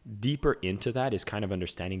 And deeper into that is kind of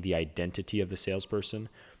understanding the identity of the salesperson.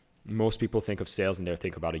 Most people think of sales and they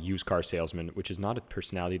think about a used car salesman, which is not a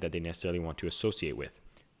personality that they necessarily want to associate with.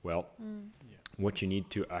 Well, what you need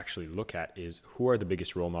to actually look at is, who are the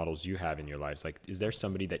biggest role models you have in your lives? Like, is there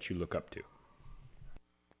somebody that you look up to?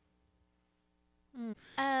 Who do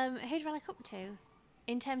I look up to?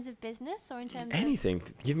 In terms of business or in terms of... Anything.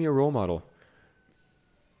 Give me a role model.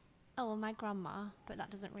 Oh, well, my grandma, but that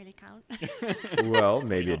doesn't really count. Well,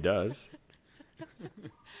 maybe it does.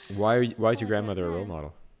 Why is your I don't grandmother a role know.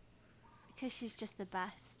 model? Because she's just the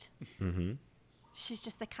best. Mm-hmm. She's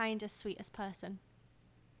just the kindest, sweetest person.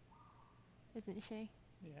 Isn't she?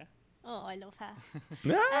 Yeah. Oh, I love her.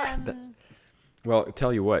 Ah, well,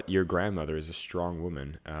 tell you what, your grandmother is a strong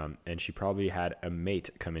woman, and she probably had a mate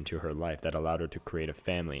come into her life that allowed her to create a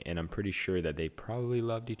family. And I'm pretty sure that they probably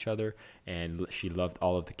loved each other, and she loved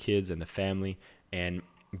all of the kids and the family. And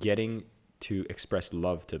getting to express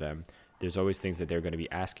love to them, there's always things that they're going to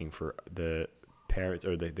be asking for the parents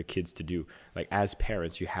or the kids to do. Like, as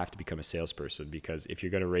parents, you have to become a salesperson, because if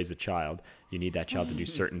you're going to raise a child, you need that child to do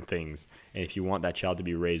certain things. And if you want that child to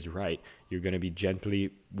be raised right, you're going to be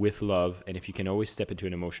gently with love. And if you can always step into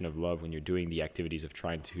an emotion of love when you're doing the activities of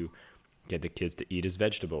trying to get the kids to eat his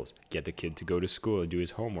vegetables, get the kid to go to school and do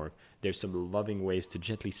his homework, there's some loving ways to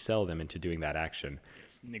gently sell them into doing that action.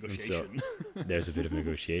 It's negotiation. There's a bit of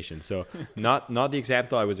negotiation. So not the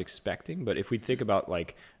example I was expecting, but if we think about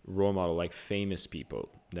like role model, like famous people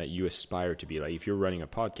that you aspire to be, like if you're running a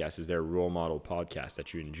podcast, is there a role model podcast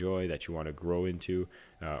that you enjoy, that you want to grow into,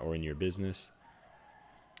 or in your business?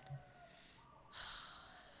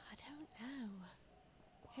 I don't know.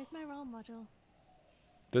 Who's my role model?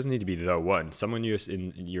 Doesn't need to be the one. Someone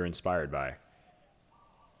you're inspired by.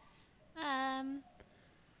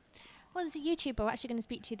 Well, there's a YouTuber we're actually going to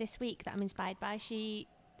speak to this week that I'm inspired by. She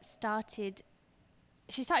started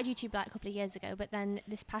YouTube like a couple of years ago, but then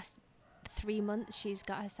this past 3 months she's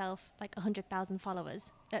got herself like 100,000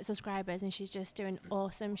 subscribers, and she's just doing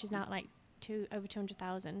awesome. She's now at like over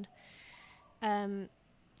 200,000.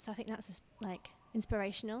 So I think that's just, like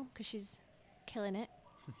inspirational because she's killing it.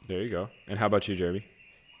 There you go. And how about you, Jeremy?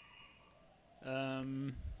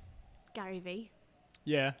 Gary V.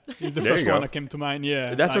 Yeah, he's the There first you go. one that came to mind.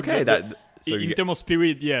 Yeah, That's like okay. So in terms of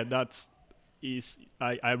spirit, yeah,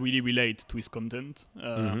 I really relate to his content.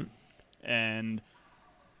 Mhm. And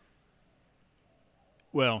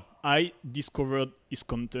well, I discovered his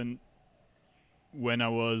content when I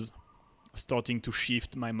was starting to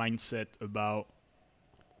shift my mindset about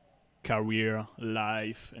career,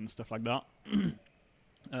 life, and stuff like that.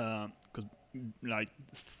 Because like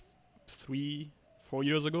 4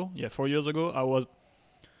 years ago, I was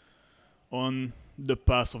on the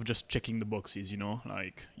path of just checking the boxes,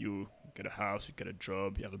 like you get a house, you get a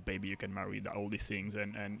job, you have a baby, you can marry, all these things,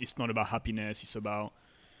 and it's not about happiness, it's about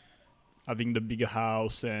having the bigger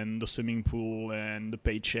house and the swimming pool and the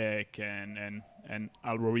paycheck, and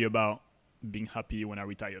I'll worry about being happy when I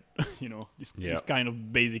retired. This kind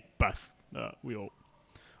of basic path that we all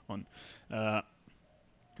on. But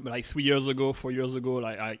like 4 years ago,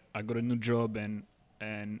 like I got a new job, and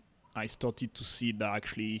I started to see that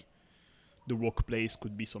actually the workplace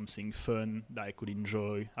could be something fun that I could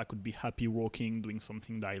enjoy. I could be happy working, doing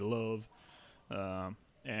something that I love,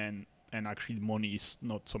 and actually money is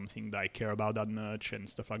not something that I care about that much and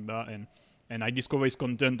stuff like that. And I discovered his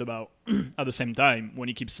content about at the same time when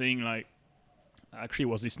he keeps saying, like, I actually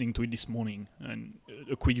was listening to it this morning, and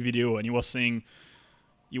a quick video, and he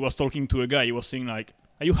was talking to a guy. He was saying, like,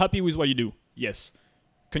 are you happy with what you do? Yes.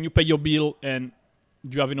 Can you pay your bill, and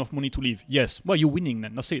do you have enough money to live? Yes. Well, you're winning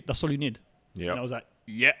then. That's it. That's all you need. Yeah. And I was like,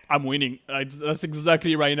 yeah, I'm winning. That's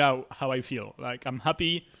exactly right now how I feel. Like, I'm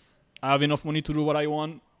happy. I have enough money to do what I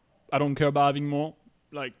want. I don't care about having more.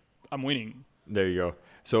 Like, I'm winning. There you go.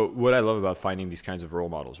 So what I love about finding these kinds of role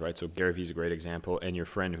models, right? So Gary Vee is a great example, and your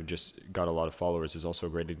friend who just got a lot of followers is also a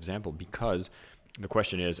great example, because the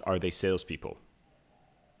question is, are they salespeople?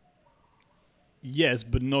 Yes,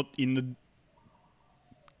 but not in the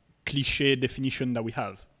cliche definition that we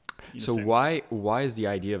have. So why is the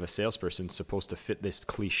idea of a salesperson supposed to fit this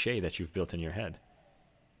cliche that you've built in your head?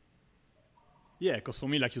 Yeah, because for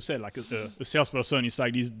me, like you said, like a salesperson is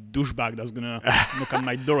like this douchebag that's gonna knock on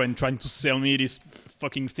my door and trying to sell me this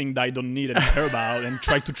fucking thing that I don't need and care about, and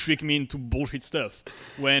try to trick me into bullshit stuff.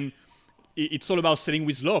 When it's all about selling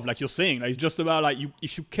with love, like you're saying. Like, it's just about, like,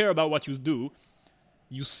 if you care about what you do,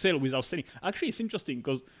 you sell without selling. Actually, it's interesting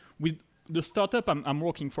because with the startup I'm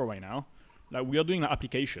working for right now, like, we are doing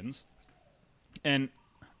applications, and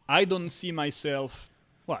I don't see myself.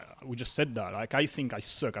 Well, we just said that. Like, I think I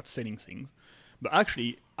suck at selling things. But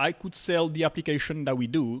actually, I could sell the application that we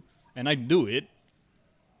do, and I do it.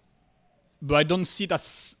 But I don't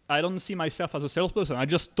see myself as a salesperson. I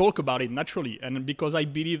just talk about it naturally, and because I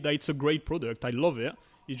believe that it's a great product, I love it.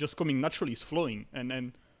 It's just coming naturally, it's flowing,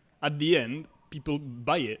 and at the end, people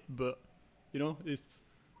buy it. But it's,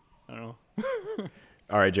 I don't know.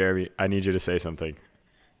 All right, Jeremy, I need you to say something.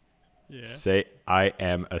 Yeah. Say, I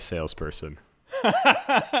am a salesperson.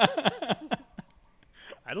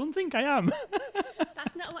 I don't think I am.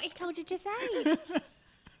 That's not what he told you to say.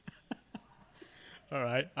 All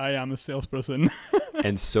right, I am a salesperson.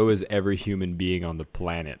 And so is every human being on the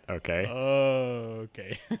planet, okay? Oh,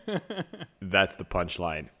 okay. That's the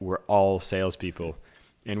punchline. We're all salespeople.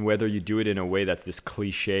 And whether you do it in a way that's this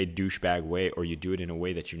cliche douchebag way, or you do it in a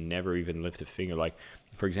way that you never even lift a finger. Like,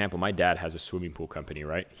 for example, my dad has a swimming pool company,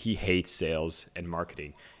 right? He hates sales and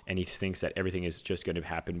marketing, and he thinks that everything is just going to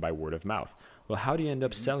happen by word of mouth. Well, how do you end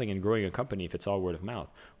up selling and growing a company if it's all word of mouth?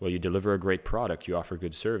 Well, you deliver a great product, you offer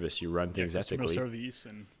good service, you run things ethically. Service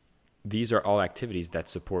and These are all activities that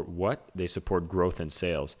support what? They support growth and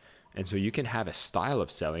sales. And so you can have a style of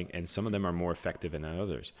selling, and some of them are more effective than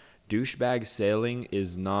others. Douchebag selling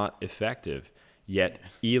is not effective. Yet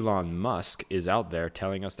Elon Musk is out there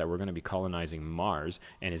telling us that we're going to be colonizing Mars,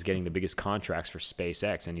 and is getting the biggest contracts for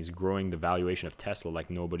SpaceX, and he's growing the valuation of Tesla like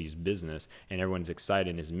nobody's business, and everyone's excited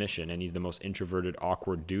in his mission, and he's the most introverted,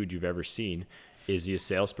 awkward dude you've ever seen. Is he a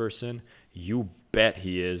salesperson? You bet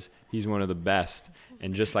he is. He's one of the best.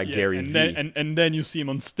 And just like Gary Vee. And then you see him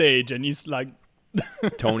on stage, and he's like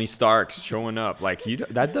Tony Stark's showing up. Like,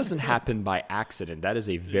 that doesn't happen by accident. That is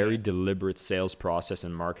a very deliberate sales process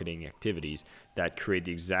and marketing activities that create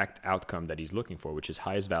the exact outcome that he's looking for, which is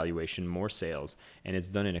highest valuation, more sales, and it's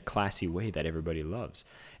done in a classy way that everybody loves.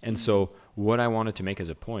 And so what I wanted to make as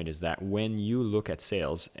a point is that when you look at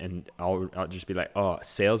sales, and I'll just be like, oh,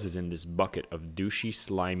 sales is in this bucket of douchey,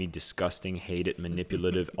 slimy, disgusting, hate it,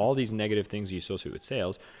 manipulative, all these negative things you associate with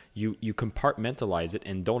sales, you compartmentalize it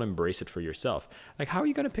and don't embrace it for yourself. Like, how are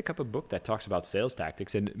you going to pick up a book that talks about sales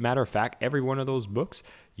tactics? And matter of fact, every one of those books,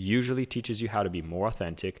 usually teaches you how to be more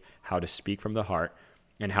authentic, how to speak from the heart,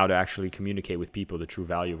 and how to actually communicate with people the true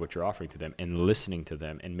value of what you're offering to them and listening to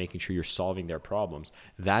them and making sure you're solving their problems.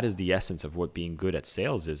 That is the essence of what being good at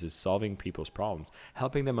sales is solving people's problems,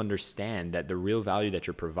 helping them understand that the real value that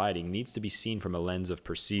you're providing needs to be seen from a lens of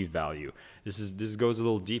perceived value. This goes a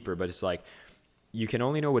little deeper, but it's like you can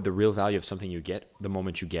only know what the real value of something you get the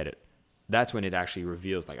moment you get it. That's when it actually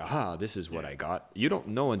reveals like, aha, this is what I got. You don't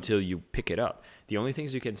know until you pick it up. The only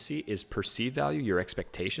things you can see is perceived value, your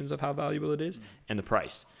expectations of how valuable it is, and the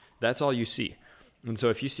price. That's all you see. And so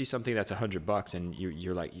if you see something that's $100 and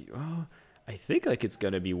you're like, oh, I think like it's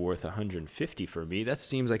going to be worth $150 for me. That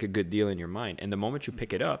seems like a good deal in your mind. And the moment you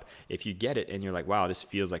pick it up, if you get it and you're like, wow, this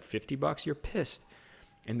feels like $50, you're pissed.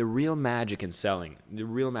 And the real magic in selling, the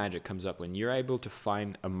real magic comes up when you're able to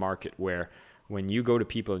find a market where when you go to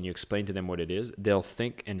people and you explain to them what it is, they'll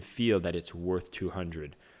think and feel that it's worth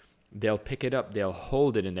 $200. They'll pick it up, they'll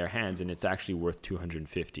hold it in their hands, and it's actually worth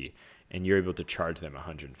 $250, and you're able to charge them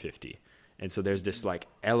 $150. And so there's this like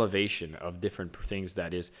elevation of different things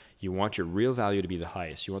that is, you want your real value to be the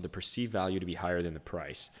highest, you want the perceived value to be higher than the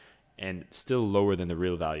price, and still lower than the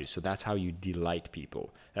real value. So that's how you delight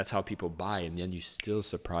people. That's how people buy, and then you still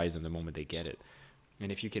surprise them the moment they get it.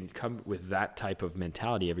 And if you can come with that type of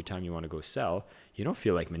mentality every time you want to go sell, you don't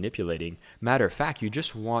feel like manipulating. Matter of fact, you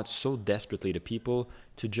just want so desperately to people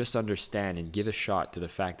to just understand and give a shot to the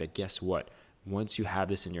fact that, guess what? Once you have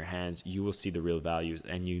this in your hands, you will see the real values,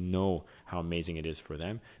 and you know how amazing it is for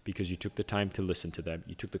them because you took the time to listen to them.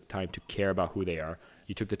 You took the time to care about who they are.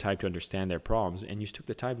 You took the time to understand their problems, and you took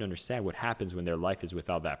the time to understand what happens when their life is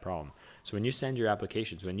without that problem. So when you send your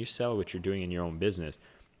applications, when you sell what you're doing in your own business,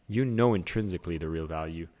 you know intrinsically the real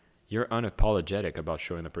value. You're unapologetic about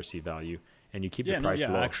showing the perceived value, and you keep the price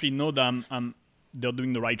low. I actually know that they're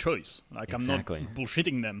doing the right choice. Like exactly. I'm not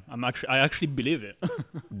bullshitting them. I actually believe it.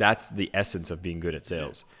 That's the essence of being good at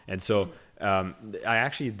sales. And so I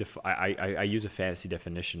actually I use a fancy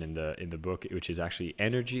definition in the book, which is actually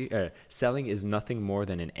energy. Selling is nothing more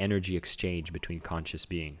than an energy exchange between conscious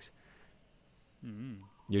beings. Mm-hmm.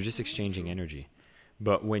 You're just exchanging energy.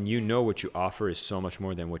 But when you know what you offer is so much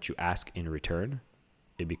more than what you ask in return,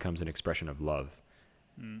 it becomes an expression of love.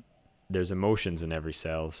 Mm. There's emotions in every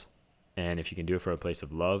sales. And if you can do it from a place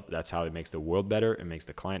of love, that's how it makes the world better. It makes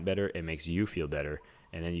the client better. It makes you feel better.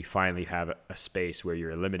 And then you finally have a space where you're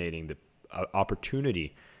eliminating the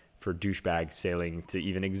opportunity for douchebag selling to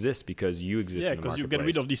even exist because you exist in the marketplace. Yeah, because you get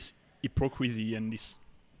rid of this hypocrisy and this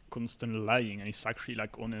constant lying. And it's actually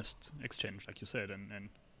like honest exchange, like you said. And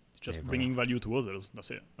just bringing value to others.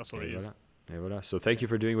 That's it. That's all it is. So thank you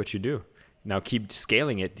for doing what you do. Now keep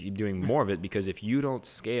scaling it, keep doing more of it, because if you don't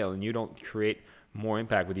scale and you don't create more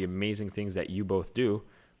impact with the amazing things that you both do,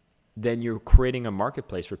 then you're creating a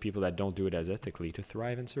marketplace for people that don't do it as ethically to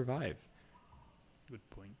thrive and survive. Good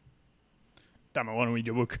point. Damn, I want to read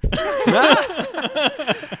your book.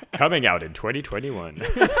 Coming out in 2021.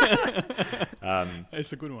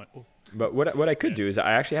 It's a good one. Oh. But what I could do is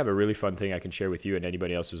I actually have a really fun thing I can share with you and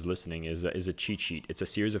anybody else who's listening is a cheat sheet. It's a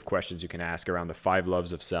series of questions you can ask around the 5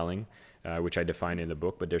 loves of selling, which I define in the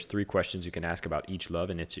book. But there's 3 questions you can ask about each love.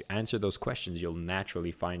 And it's you answer those questions, you'll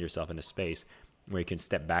naturally find yourself in a space where you can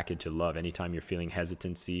step back into love. Anytime you're feeling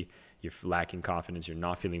hesitancy, you're lacking confidence, you're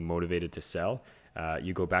not feeling motivated to sell,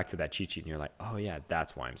 you go back to that cheat sheet and you're like, oh yeah,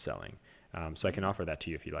 that's why I'm selling. So I can offer that to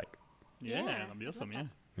you if you like. Yeah, that'd be awesome, yeah.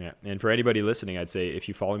 Yeah, and for anybody listening, I'd say if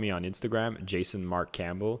you follow me on Instagram, Jason Mark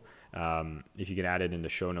Campbell, if you can add it in the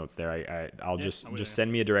show notes there, I'll just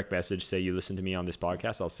send me a direct message, say you listen to me on this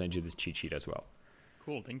podcast, I'll send you this cheat sheet as well.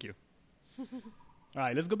 Cool, thank you. All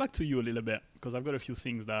right, let's go back to you a little bit, because I've got a few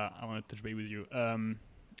things that I want to touch base with you.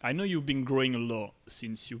 I know you've been growing a lot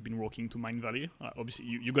since you've been working to Mindvalley. Obviously,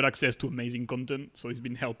 you got access to amazing content, so it's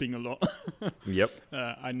been helping a lot. Yep.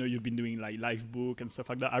 I know you've been doing like live book and stuff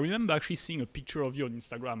like that. I remember actually seeing a picture of you on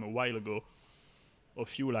Instagram a while ago,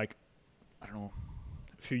 of you like, I don't know,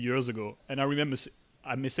 a few years ago. And I remember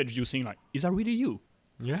I messaged you saying like, is that really you?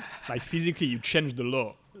 Yeah. Like physically, you changed a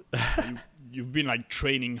lot. You've been like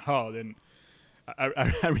training hard, and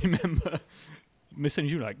I remember messaging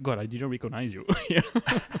you like, God, I didn't recognize you.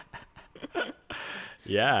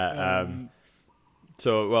 Yeah.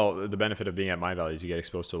 So, well, the benefit of being at Mindvalley is you get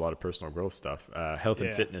exposed to a lot of personal growth stuff. Health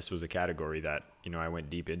and fitness was a category that, I went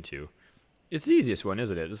deep into. It's the easiest one,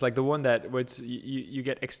 isn't it? It's like the one that you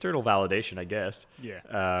get external validation, I guess. Yeah.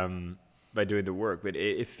 By doing the work, but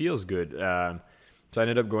it feels good. So I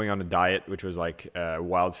ended up going on a diet, which was like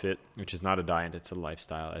Wild Fit, which is not a diet, it's a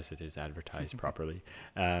lifestyle as it is advertised properly.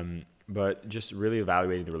 but just really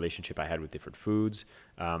evaluating the relationship I had with different foods.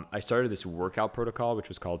 I started this workout protocol, which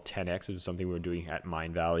was called 10X. It was something we were doing at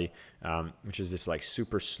Mind Valley, which is this like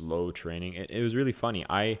super slow training. It was really funny.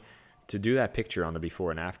 To do that picture on the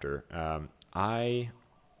before and after, I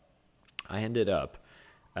ended up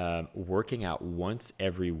working out once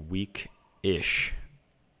a week-ish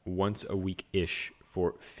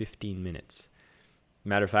for 15 minutes.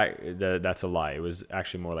 Matter of fact, that's a lie. It was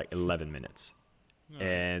actually more like 11 minutes. Oh.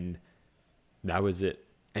 And that was it.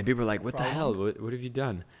 And people were like, what the hell? What have you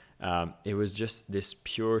done? It was just this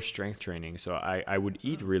pure strength training. So I would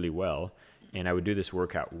eat really well, and I would do this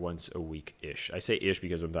workout once a week-ish. I say ish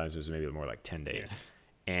because sometimes it was maybe more like 10 days. Yeah.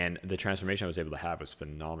 And the transformation I was able to have was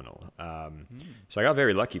phenomenal. So I got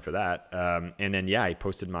very lucky for that. And then, I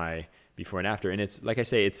posted my before and after. And it's, like I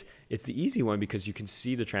say, it's the easy one because you can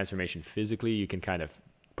see the transformation physically. You can kind of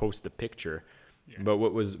post the picture. Yeah. But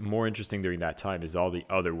what was more interesting during that time is all the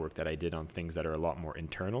other work that I did on things that are a lot more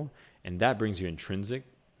internal. And that brings you intrinsic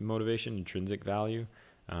motivation, intrinsic value.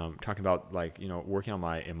 Talking about working on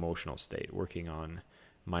my emotional state, working on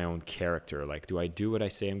my own character. Like, do I do what I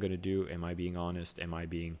say I'm going to do? Am I being honest? Am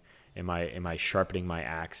I sharpening my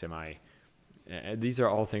axe? These are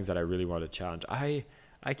all things that I really want to challenge.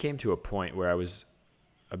 I came to a point where I was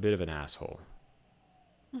a bit of an asshole.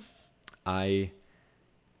 I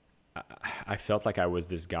felt like I was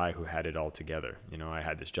this guy who had it all together. I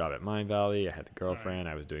had this job at Mind Valley. I had the girlfriend.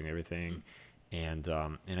 I was doing everything. And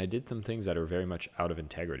I did some things that are very much out of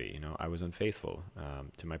integrity. I was unfaithful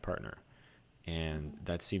to my partner. And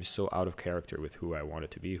that seems so out of character with who I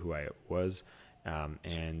wanted to be, who I was.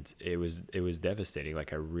 And it was devastating.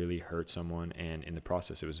 Like, I really hurt someone, and in the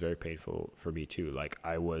process it was very painful for me too. Like,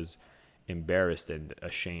 I was embarrassed and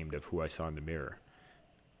ashamed of who I saw in the mirror,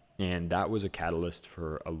 and that was a catalyst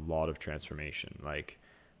for a lot of transformation. Like,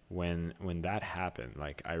 when that happened,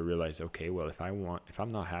 like, I realized, okay, well, if I'm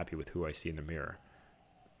not happy with who I see in the mirror,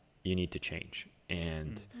 you need to change.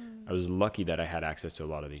 And I was lucky that I had access to a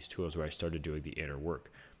lot of these tools where I started doing the inner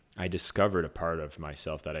work. I discovered a part of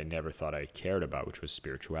myself that I never thought I cared about, which was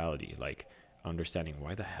spirituality, like understanding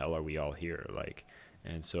why the hell are we all here? Like,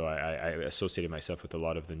 and so I associated myself with a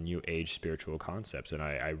lot of the new age spiritual concepts. And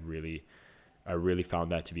I really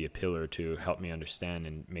found that to be a pillar to help me understand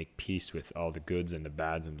and make peace with all the goods and the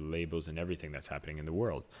bads and the labels and everything that's happening in the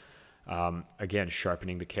world. Again,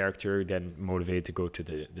 sharpening the character, then motivated to go to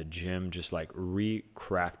the gym, just like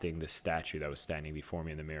recrafting the statue that was standing before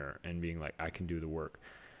me in the mirror and being like, I can do the work.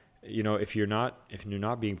 If you're not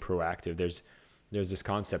being proactive, there's this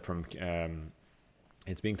concept from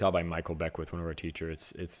it's being taught by Michael Beckwith, one of our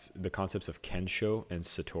teachers. It's the concepts of Kensho and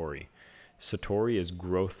Satori. Satori is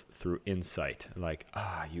growth through insight. Like,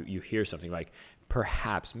 you hear something like,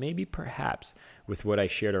 perhaps with what I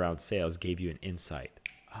shared around sales gave you an insight.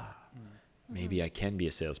 Maybe I can be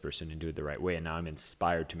a salesperson and do it the right way, and now I'm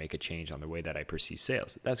inspired to make a change on the way that I perceive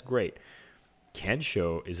sales. That's great.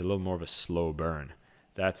 Kensho is a little more of a slow burn.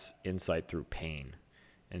 That's insight through pain.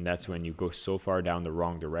 And that's when you go so far down the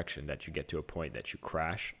wrong direction that you get to a point that you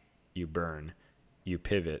crash, you burn, you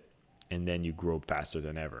pivot, and then you grow faster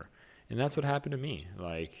than ever. And that's what happened to me.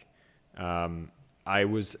 Like, when I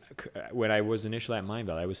was initially at Mind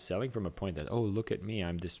Valley, I was selling from a point that, look at me,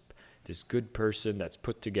 I'm this good person that's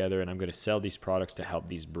put together, and I'm going to sell these products to help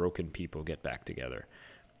these broken people get back together.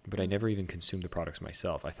 But I never even consumed the products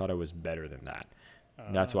myself. I thought I was better than that.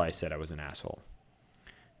 That's why I said I was an asshole.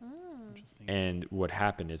 And what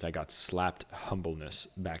happened is I got slapped humbleness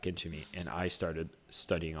back into me, and I started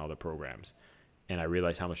studying all the programs, and I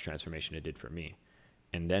realized how much transformation it did for me.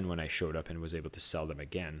 And then when I showed up and was able to sell them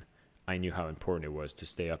again, I knew how important it was to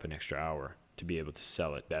stay up an extra hour, to be able to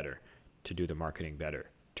sell it better, to do the marketing better,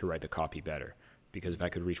 to write the copy better. Because if I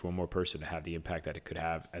could reach one more person to have the impact that it could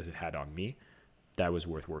have as it had on me, that was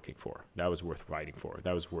worth working for. That was worth fighting for.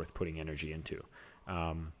 That was worth putting energy into.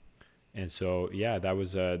 And so,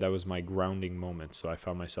 that was my grounding moment. So I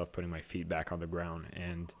found myself putting my feet back on the ground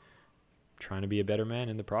and trying to be a better man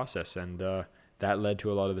in the process. And that led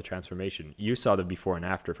to a lot of the transformation. You saw the before and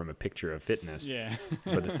after from a picture of fitness. Yeah.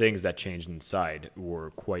 But the things that changed inside were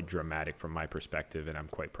quite dramatic from my perspective, and I'm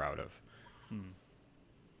quite proud of.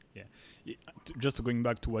 Yeah. Just going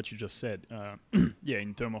back to what you just said,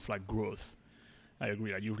 in terms of like growth, I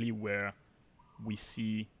agree. Like, usually where we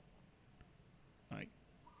see like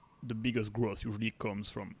the biggest growth usually comes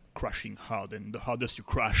from crashing hard, and the hardest you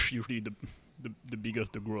crash, usually the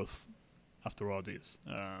biggest the growth afterwards is.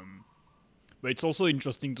 But it's also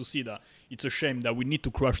interesting to see that it's a shame that we need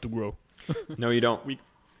to crash to grow. No, you don't.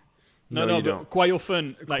 But don't. Quite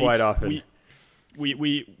often,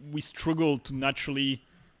 we we struggle to naturally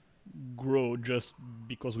grow just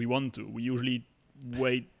because we want to. We usually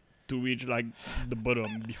wait to reach like the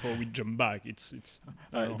bottom before we jump back.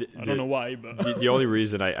 I don't know why, but the only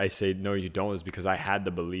reason I say no you don't is because I had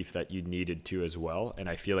the belief that you needed to as well, and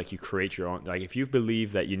I feel like you create your own. Like if you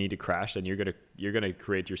believe that you need to crash, then you're gonna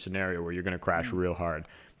create your scenario where you're gonna crash real hard.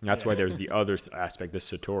 And that's why there's the other aspect, the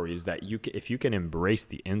Satori, is that if you can embrace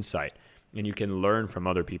the insight and you can learn from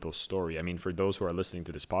other people's story. I mean, for those who are listening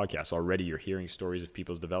to this podcast, already you're hearing stories of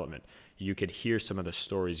people's development. You could hear some of the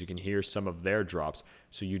stories. You can hear some of their drops.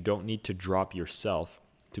 So you don't need to drop yourself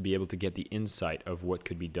to be able to get the insight of what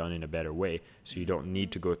could be done in a better way. So you don't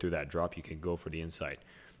need to go through that drop. You can go for the insight.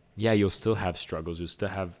 Yeah, you'll still have struggles. You'll still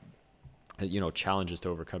have, challenges to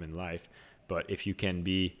overcome in life. But if you can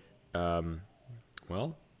be, I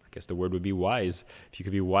guess the word would be wise. If you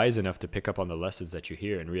could be wise enough to pick up on the lessons that you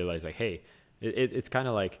hear and realize like, hey, it's kind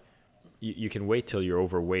of like you can wait till you're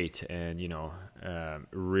overweight and,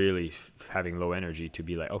 really having low energy to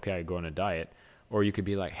be like, okay, I go on a diet. Or you could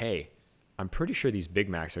be like, hey, I'm pretty sure these Big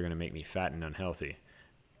Macs are going to make me fat and unhealthy.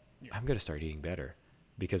 Yeah. I'm going to start eating better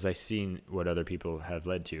because I've seen what other people have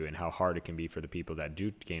led to and how hard it can be for the people that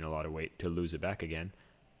do gain a lot of weight to lose it back again.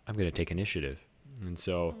 I'm going to take initiative. And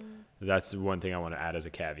so that's one thing I want to add as a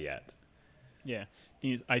caveat. Yeah.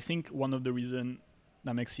 I think one of the reasons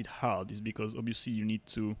that makes it hard is because obviously you need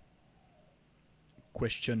to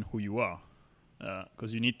question who you are.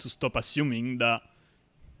 Because you need to stop assuming that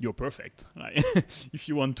you're perfect. Like, if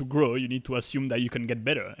you want to grow, you need to assume that you can get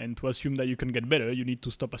better. And to assume that you can get better, you need to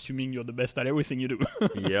stop assuming you're the best at everything you do.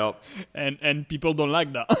 Yep. And people don't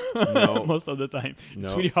like that most of the time. No.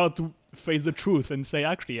 It's really hard to face the truth and say,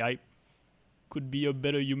 actually, I could be a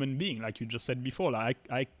better human being, like you just said before. Like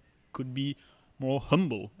I could be more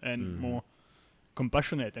humble and more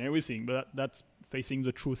compassionate and everything, but that's facing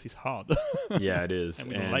the truth is hard. Yeah, it is. And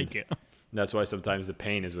we don't like it. That's why sometimes the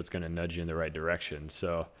pain is what's going to nudge you in the right direction.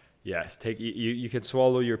 So yes, you can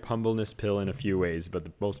swallow your humbleness pill in a few ways, but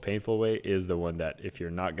the most painful way is the one that if you're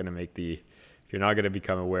not going to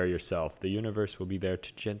become aware yourself, the universe will be there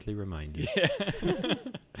to gently remind you.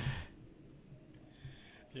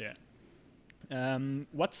 Yeah.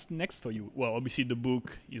 What's next for you? Well, obviously the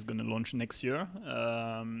book is going to launch next year,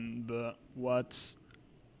 but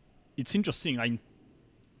it's interesting. Like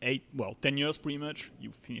 10 years pretty much.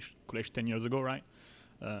 You finished college 10 years ago, right?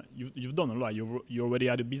 You've done a lot. You already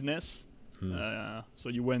had a business, so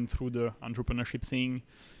you went through the entrepreneurship thing.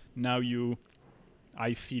 Now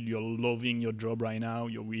I feel you're loving your job right now.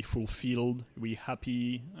 You're really fulfilled, really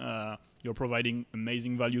happy. You're providing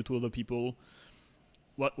amazing value to other people.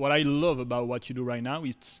 What I love about what you do right now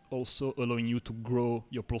is also allowing you to grow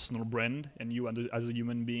your personal brand and you as a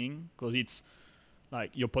human being, because it's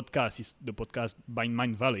like your podcast is the podcast by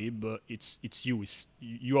Mindvalley, but it's you.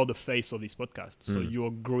 You are the face of this podcast, so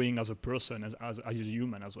you're growing as a person, as a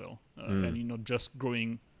human as well, and you're not just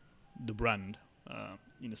growing the brand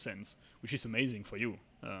in a sense, which is amazing for you,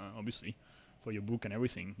 obviously, for your book and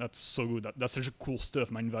everything. That's so good. That's such a cool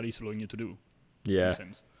stuff Mindvalley is allowing you to do. Yeah. In a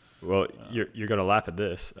sense. Well, you're going to laugh at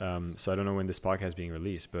this. So I don't know when this podcast is being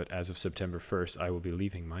released, but as of September 1st, I will be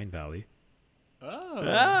leaving Mindvalley.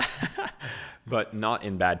 Oh. But not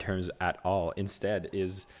in bad terms at all. Instead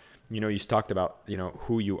is, you talked about,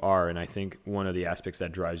 who you are. And I think one of the aspects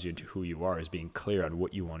that drives you into who you are is being clear on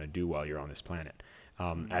what you want to do while you're on this planet.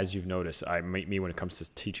 As you've noticed, me when it comes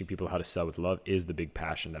to teaching people how to sell with love is the big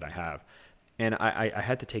passion that I have. And I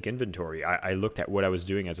had to take inventory. I looked at what I was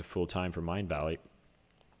doing as a full-time for Mindvalley.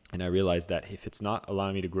 And I realized that if it's not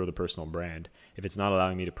allowing me to grow the personal brand, if it's not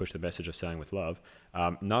allowing me to push the message of selling with love,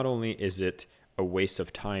 not only is it a waste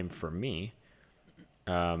of time for me,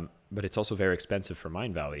 but it's also very expensive for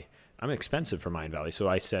Mindvalley. I'm expensive for Mindvalley. So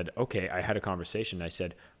I said, okay, I had a conversation. I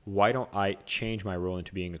said, why don't I change my role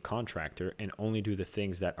into being a contractor and only do the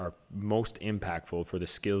things that are most impactful for the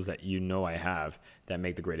skills that I have that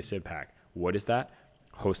make the greatest impact? What is that?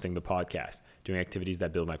 Hosting the podcast, doing activities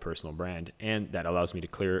that build my personal brand, and that allows me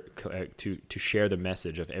to share the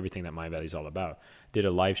message of everything that Mindvalley is all about. Did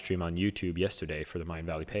a live stream on YouTube yesterday for the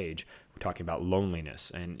Mindvalley page. We're talking about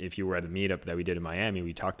loneliness, and if you were at the meetup that we did in Miami,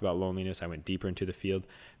 we talked about loneliness. I went deeper into the field.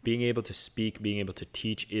 Being able to speak, being able to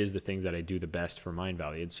teach is the things that I do the best for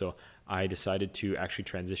Mindvalley, and so I decided to actually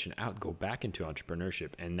transition out, go back into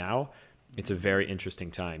entrepreneurship, and now it's a very interesting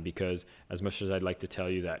time because as much as I'd like to tell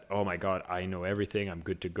you that, oh my God, I know everything, I'm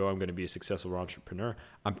good to go, I'm going to be a successful entrepreneur,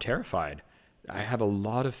 I'm terrified. I have a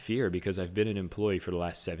lot of fear because I've been an employee for the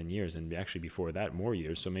last 7 years, and actually before that, more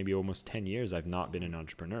years. So maybe almost 10 years I've not been an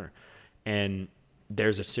entrepreneur. And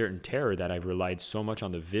there's a certain terror that I've relied so much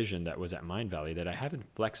on the vision that was at Mindvalley that I haven't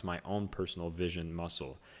flexed my own personal vision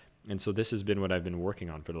muscle. And so this has been what I've been working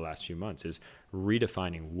on for the last few months, is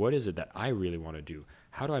redefining what is it that I really want to do?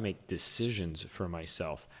 How do I make decisions for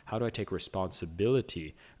myself? How do I take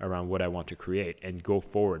responsibility around what I want to create and go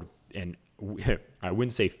forward? And I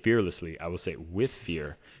wouldn't say fearlessly, I will say with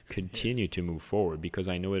fear, continue to move forward, because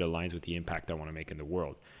I know it aligns with the impact I want to make in the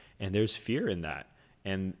world. And there's fear in that.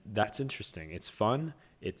 And that's interesting. It's fun,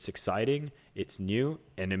 it's exciting, it's new,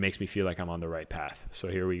 and it makes me feel like I'm on the right path. So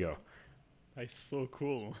here we go. That's so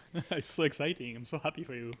cool. It's so exciting. I'm so happy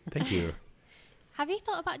for you. Thank you. Have you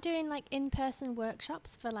thought about doing like in-person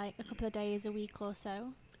workshops for like a couple of days a week or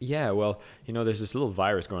so? Yeah, well, there's this little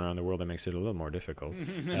virus going on in the world that makes it a little more difficult.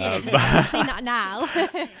 Obviously not now.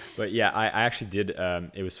 But yeah, I actually did.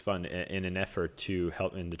 It was fun in an effort to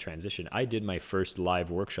help in the transition. I did my first live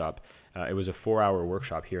workshop. It was a 4-hour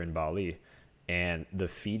workshop here in Bali, and the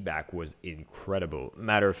feedback was incredible.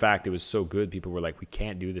 Matter of fact, it was so good. People were like, "We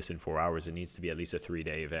can't do this in 4 hours. It needs to be at least a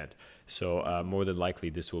 3-day event." So more than likely,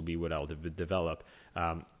 this will be what I'll develop.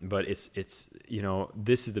 But it's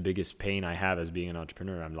this is the biggest pain I have as being an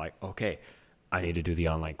entrepreneur. I'm like, okay, I need to do the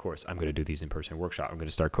online course. I'm going to do these in-person workshops. I'm going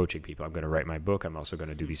to start coaching people. I'm going to write my book. I'm also going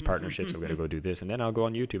to do these partnerships. I'm going to go do this. And then I'll go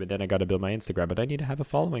on YouTube. And then I got to build my Instagram. But I need to have a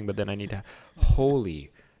following. But then I need to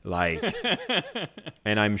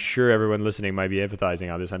and I'm sure everyone listening might be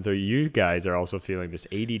empathizing on this. I'm sure you guys are also feeling this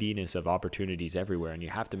ADD-ness of opportunities everywhere. And you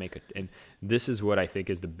have to make it. And this is what I think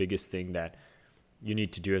is the biggest thing that you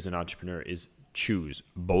need to do as an entrepreneur is choose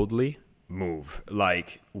boldly, move.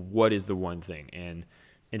 Like, what is the one thing? And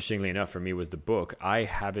interestingly enough, for me was the book. I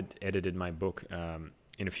haven't edited my book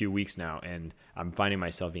in a few weeks now, and I'm finding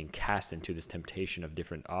myself being cast into this temptation of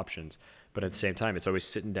different options. But at the same time, it's always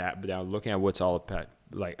sitting down looking at what's all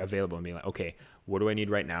available and being like, okay, what do I need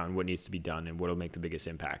right now and what needs to be done and what will make the biggest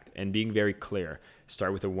impact? And being very clear.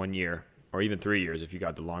 Start with a 1 year or even 3 years if you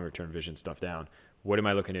got the longer term vision stuff down. What am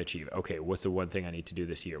I looking to achieve? Okay, what's the one thing I need to do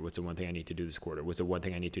this year? What's the one thing I need to do this quarter? What's the one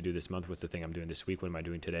thing I need to do this month? What's the thing I'm doing this week? What am I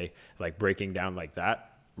doing today? Like breaking down like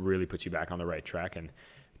that really puts you back on the right track and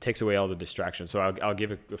takes away all the distractions. So I'll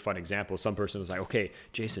give a fun example. Some person was like, okay,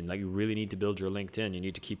 Jason, like you really need to build your LinkedIn. You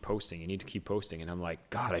need to keep posting. You need to keep posting. And I'm like,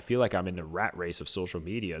 God, I feel like I'm in the rat race of social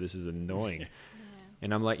media. This is annoying.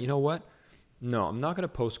 And I'm like, you know what? No, I'm not going to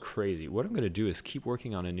post crazy. What I'm going to do is keep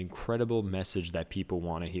working on an incredible message that people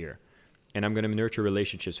want to hear. And I'm going to nurture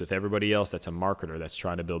relationships with everybody else that's a marketer that's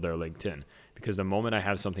trying to build their LinkedIn. Because the moment I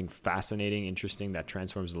have something fascinating, interesting, that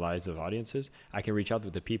transforms the lives of audiences, I can reach out to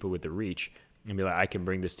the people with the reach and be like, I can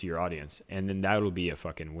bring this to your audience. And then that'll be a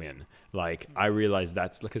fucking win. Like, I realize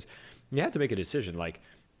that's because you have to make a decision. Like,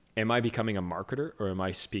 am I becoming a marketer or am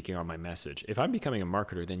I speaking on my message? If I'm becoming a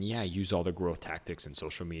marketer, then yeah, use all the growth tactics and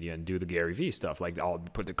social media and do the Gary Vee stuff. Like, I'll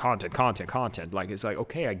put the content. Like, it's like,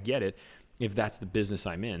 okay, I get it. If that's the business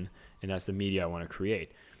I'm in and that's the media I want to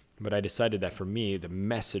create. But I decided that for me, the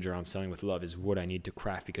message around selling with love is what I need to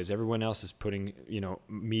craft because everyone else is putting,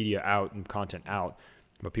 media out and content out,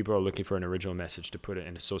 but people are looking for an original message to put it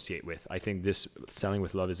and associate with. I think this selling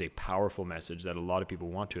with love is a powerful message that a lot of people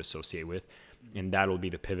want to associate with. And that'll be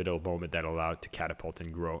the pivotal moment that'll allow it to catapult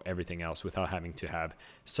and grow everything else without having to have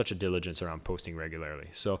such a diligence around posting regularly.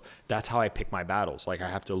 So that's how I pick my battles. Like I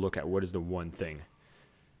have to look at what is the one thing.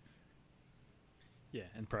 Yeah,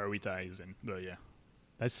 and prioritize. But yeah,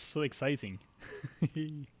 that's so exciting.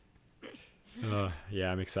 Yeah,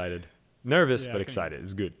 I'm excited. Nervous, but excited.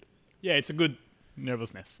 It's good. Yeah, it's a good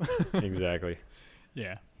nervousness. Exactly.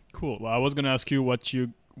 Yeah, cool. Well, I was going to ask you what's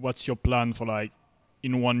your plan for like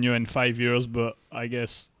in 1 year and 5 years, but I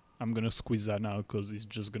guess I'm going to squeeze that now because it's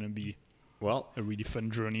just going to be a really fun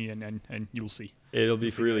journey and you'll see. It'll be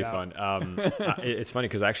really fun. It's funny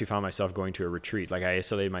because I actually found myself going to a retreat. Like I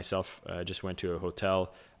isolated myself, just went to a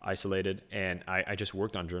hotel, isolated, and I just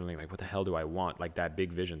worked on journaling. Like, what the hell do I want? Like that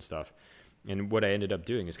big vision stuff. And what I ended up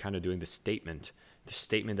doing is kind of doing the statement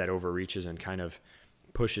that overreaches and kind of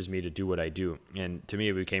pushes me to do what I do. And to me,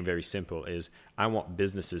 it became very simple is I want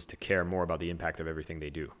businesses to care more about the impact of everything they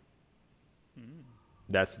do.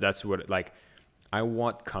 That's what, like, I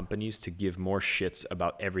want companies to give more shits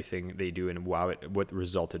about everything they do and what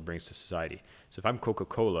result it brings to society. So if I'm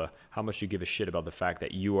Coca-Cola, how much do you give a shit about the fact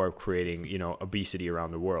that you are creating, obesity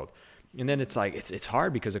around the world? And then it's like, it's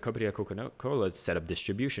hard because a company like Coca-Cola has set up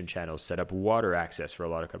distribution channels, set up water access for a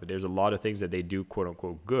lot of companies. There's a lot of things that they do, quote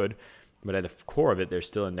unquote, good, but at the core of it, there's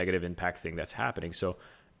still a negative impact thing that's happening. So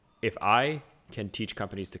if I can teach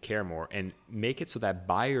companies to care more and make it so that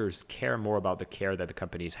buyers care more about the care that the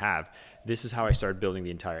companies have, this is how I started building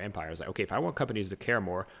the entire empire. I was like, okay, if I want companies to care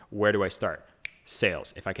more, where do I start?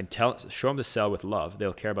 sales. If I can show them to sell with love,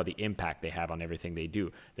 they'll care about the impact they have on everything they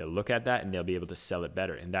do. They'll look at that and they'll be able to sell it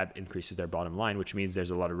better. And that increases their bottom line, which means there's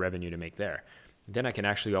a lot of revenue to make there. Then I can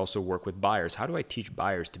actually also work with buyers. How do I teach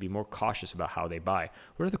buyers to be more cautious about how they buy?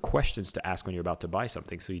 What are the questions to ask when you're about to buy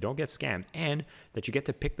something so you don't get scammed, and that you get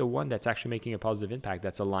to pick the one that's actually making a positive impact,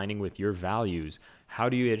 that's aligning with your values? How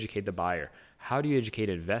do you educate the buyer? How do you educate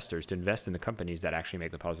investors to invest in the companies that actually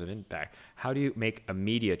make the positive impact? How do you make a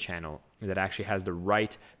media channel that actually has the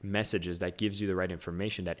right messages, that gives you the right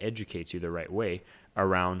information, that educates you the right way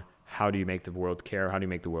around how do you make the world care? How do you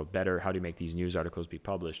make the world better? How do you make these news articles be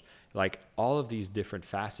published? Like all of these different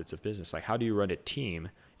facets of business. Like how do you run a team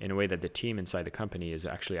in a way that the team inside the company is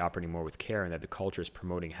actually operating more with care and that the culture is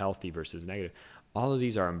promoting healthy versus negative? All of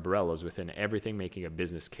these are umbrellas within everything making a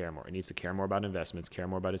business care more. It needs to care more about investments, care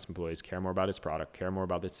more about its employees, care more about its product, care more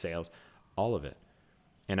about its sales, all of it.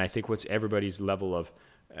 And I think what's everybody's level of,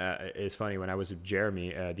 it's funny, when I was with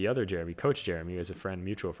Jeremy, the other Jeremy, Coach Jeremy, who is a friend,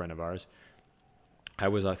 mutual friend of ours, I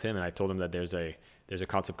was with him and I told him that there's a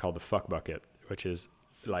concept called the fuck bucket, which is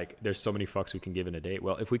like there's so many fucks we can give in a day.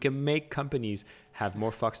 Well, if we can make companies have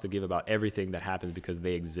more fucks to give about everything that happens because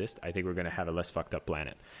they exist, I think we're going to have a less fucked up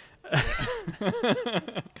planet.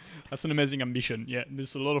 That's an amazing ambition. Yeah,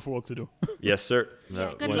 there's a lot of work to do. Yes, sir.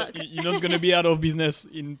 Yeah, good luck. You're not going to be out of business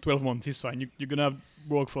in 12 months. It's fine. You're going to have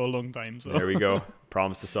work for a long time. So. There we go.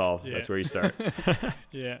 Problems to solve. Yeah. That's where you start.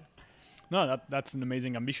 Yeah. No, that's an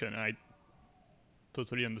amazing ambition. I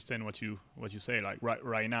totally understand what you say. Like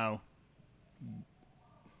right now,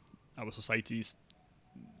 our society is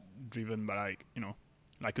driven by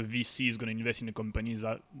like a VC is going to invest in a company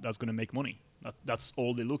that's going to make money. That's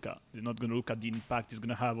all they look at. They're not going to look at the impact it's going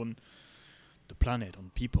to have on the planet,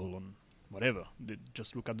 on people, on whatever. They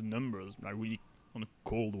just look at the numbers, like really on a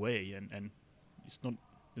cold way, and it's not.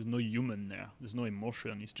 There's no human there. There's no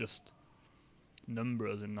emotion. It's just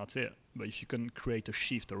numbers, and that's it. But if you can create a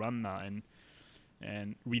shift around that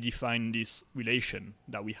and redefine this relation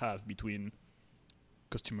that we have between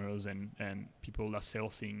customers and people that sell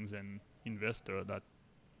things and investors, that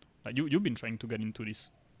like you've been trying to get into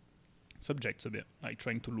this subjects a bit, like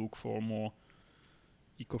trying to look for more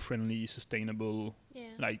eco-friendly, sustainable,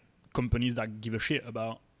 like companies that give a shit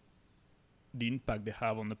about the impact they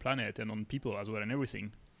have on the planet and on people as well and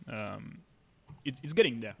everything. It's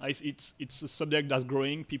getting there. It's a subject that's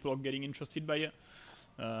growing. People are getting interested by it.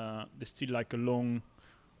 There's still like a long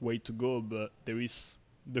way to go, but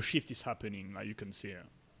the shift is happening. Like you can see it.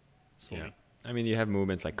 Yeah. I mean, you have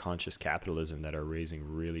movements like conscious capitalism that are raising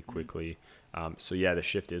really quickly. So yeah, the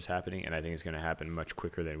shift is happening, and I think it's going to happen much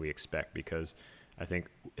quicker than we expect, because I think,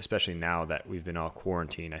 especially now that we've been all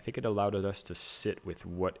quarantined, I think it allowed us to sit with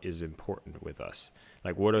what is important with us.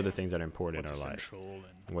 Like, what are the things that are important in our life?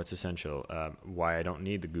 What's essential? Why I don't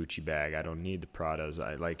need the Gucci bag. I don't need the Pradas.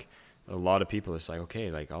 A lot of people, it's like,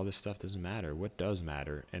 okay, like all this stuff doesn't matter. What does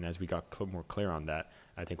matter? And as we got more clear on that,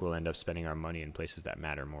 I think we'll end up spending our money in places that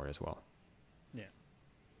matter more as well.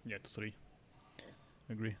 Yeah, totally.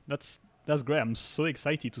 Agree. That's great. I'm so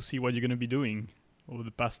excited to see what you're going to be doing over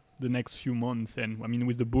the next few months, and I mean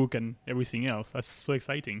with the book and everything else. That's so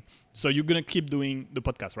exciting. So you're going to keep doing the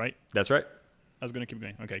podcast, right? That's right. That's going to keep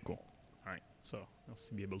going. Okay, cool. All right. So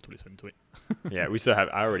I'll be able to listen to it. Yeah,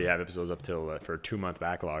 I already have episodes up till for a 2-month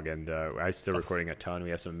backlog, and I'm still recording a ton. We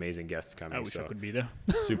have some amazing guests coming. I wish I could be there.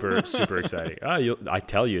 Super exciting. I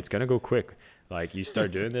tell you, it's going to go quick. Like, you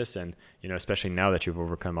start doing this, and especially now that you've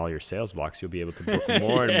overcome all your sales blocks, you'll be able to book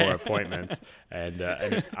more and more appointments. And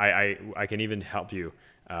I can even help you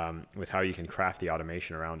with how you can craft the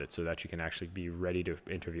automation around it, so that you can actually be ready to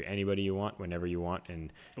interview anybody you want, whenever you want.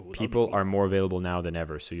 And people are more available now than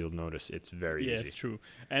ever, so you'll notice it's very easy. Yeah, it's true.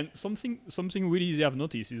 And something really easy I've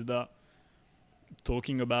noticed is that,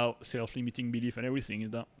 talking about self-limiting belief and everything,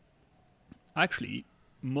 is that actually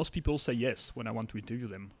most people say yes when I want to interview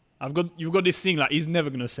them. You've got this thing like, he's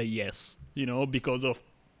never gonna say yes, because of,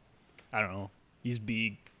 I don't know, he's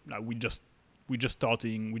big, like we're just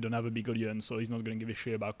starting, we don't have a big audience, so he's not gonna give a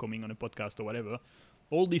shit about coming on a podcast or whatever.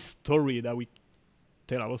 All this story that we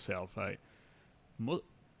tell ourselves, like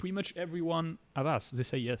pretty much everyone I've asked, they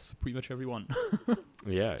say yes. Pretty much everyone.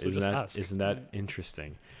 Yeah, so isn't that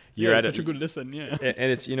interesting? You're at such a good lesson, yeah.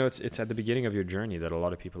 And it's it's at the beginning of your journey that a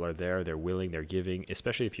lot of people are there, they're willing, they're giving,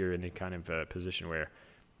 especially if you're in a kind of a position where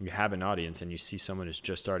you have an audience and you see someone who's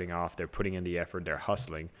just starting off, they're putting in the effort, they're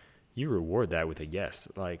hustling. You reward that with a yes.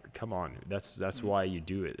 Like, come on, that's why you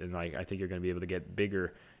do it. And like, I think you're going to be able to get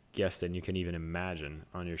bigger guests than you can even imagine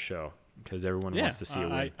on your show, because everyone wants to see a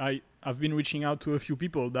win. I've been reaching out to a few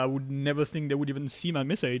people that would never think they would even see my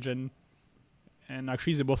message, and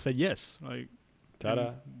actually they both said yes. Like,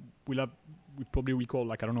 ta-da. We'll have we probably record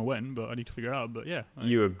like I don't know when, but I need to figure out. But yeah, like,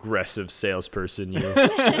 You aggressive salesperson, you.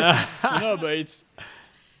 no, but it's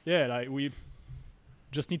like we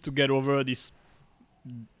just need to get over this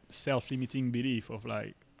self-limiting belief of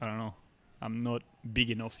like, I don't know, I'm not big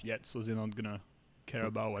enough yet, so they're not gonna care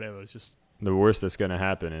about whatever. It's just The worst that's gonna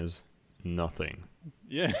happen is nothing.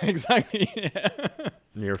 yeah, exactly. Yeah.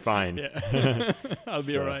 You're fine. Yeah. I'll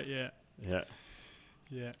be So- alright. Yeah. Yeah.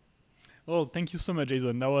 Yeah. Oh, thank you so much,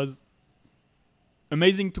 Jason. That was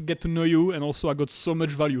amazing to get to know you, and also I got so much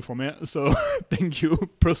value from it. So thank you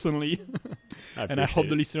personally, and I hope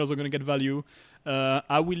the listeners are going to get value.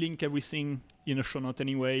 I will link everything in a show note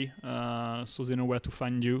anyway, so they know where to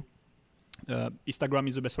find you. Instagram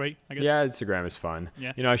is the best way, I guess. Yeah, Instagram is fun.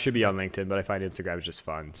 Yeah. You know, I should be on LinkedIn, but I find Instagram is just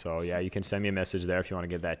fun. So yeah, you can send me a message there if you want to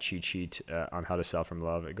get that cheat sheet on how to sell from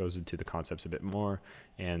love. It goes into the concepts a bit more,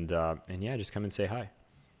 and yeah, just come and say hi.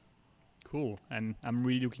 Cool. And I'm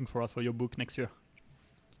really looking forward for your book next year.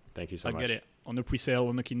 Thank you so I'll much. get it on the pre-sale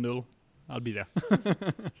on the Kindle. I'll be there.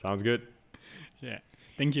 Sounds good. Yeah.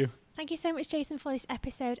 Thank you. Thank you so much, Jason, for this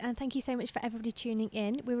episode, and thank you so much for everybody tuning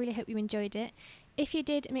in. We really hope you enjoyed it. If you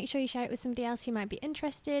did, make sure you share it with somebody else who might be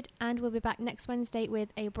interested, and we'll be back next Wednesday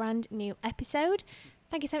with a brand new episode.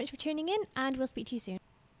 Thank you so much for tuning in, and we'll speak to you soon.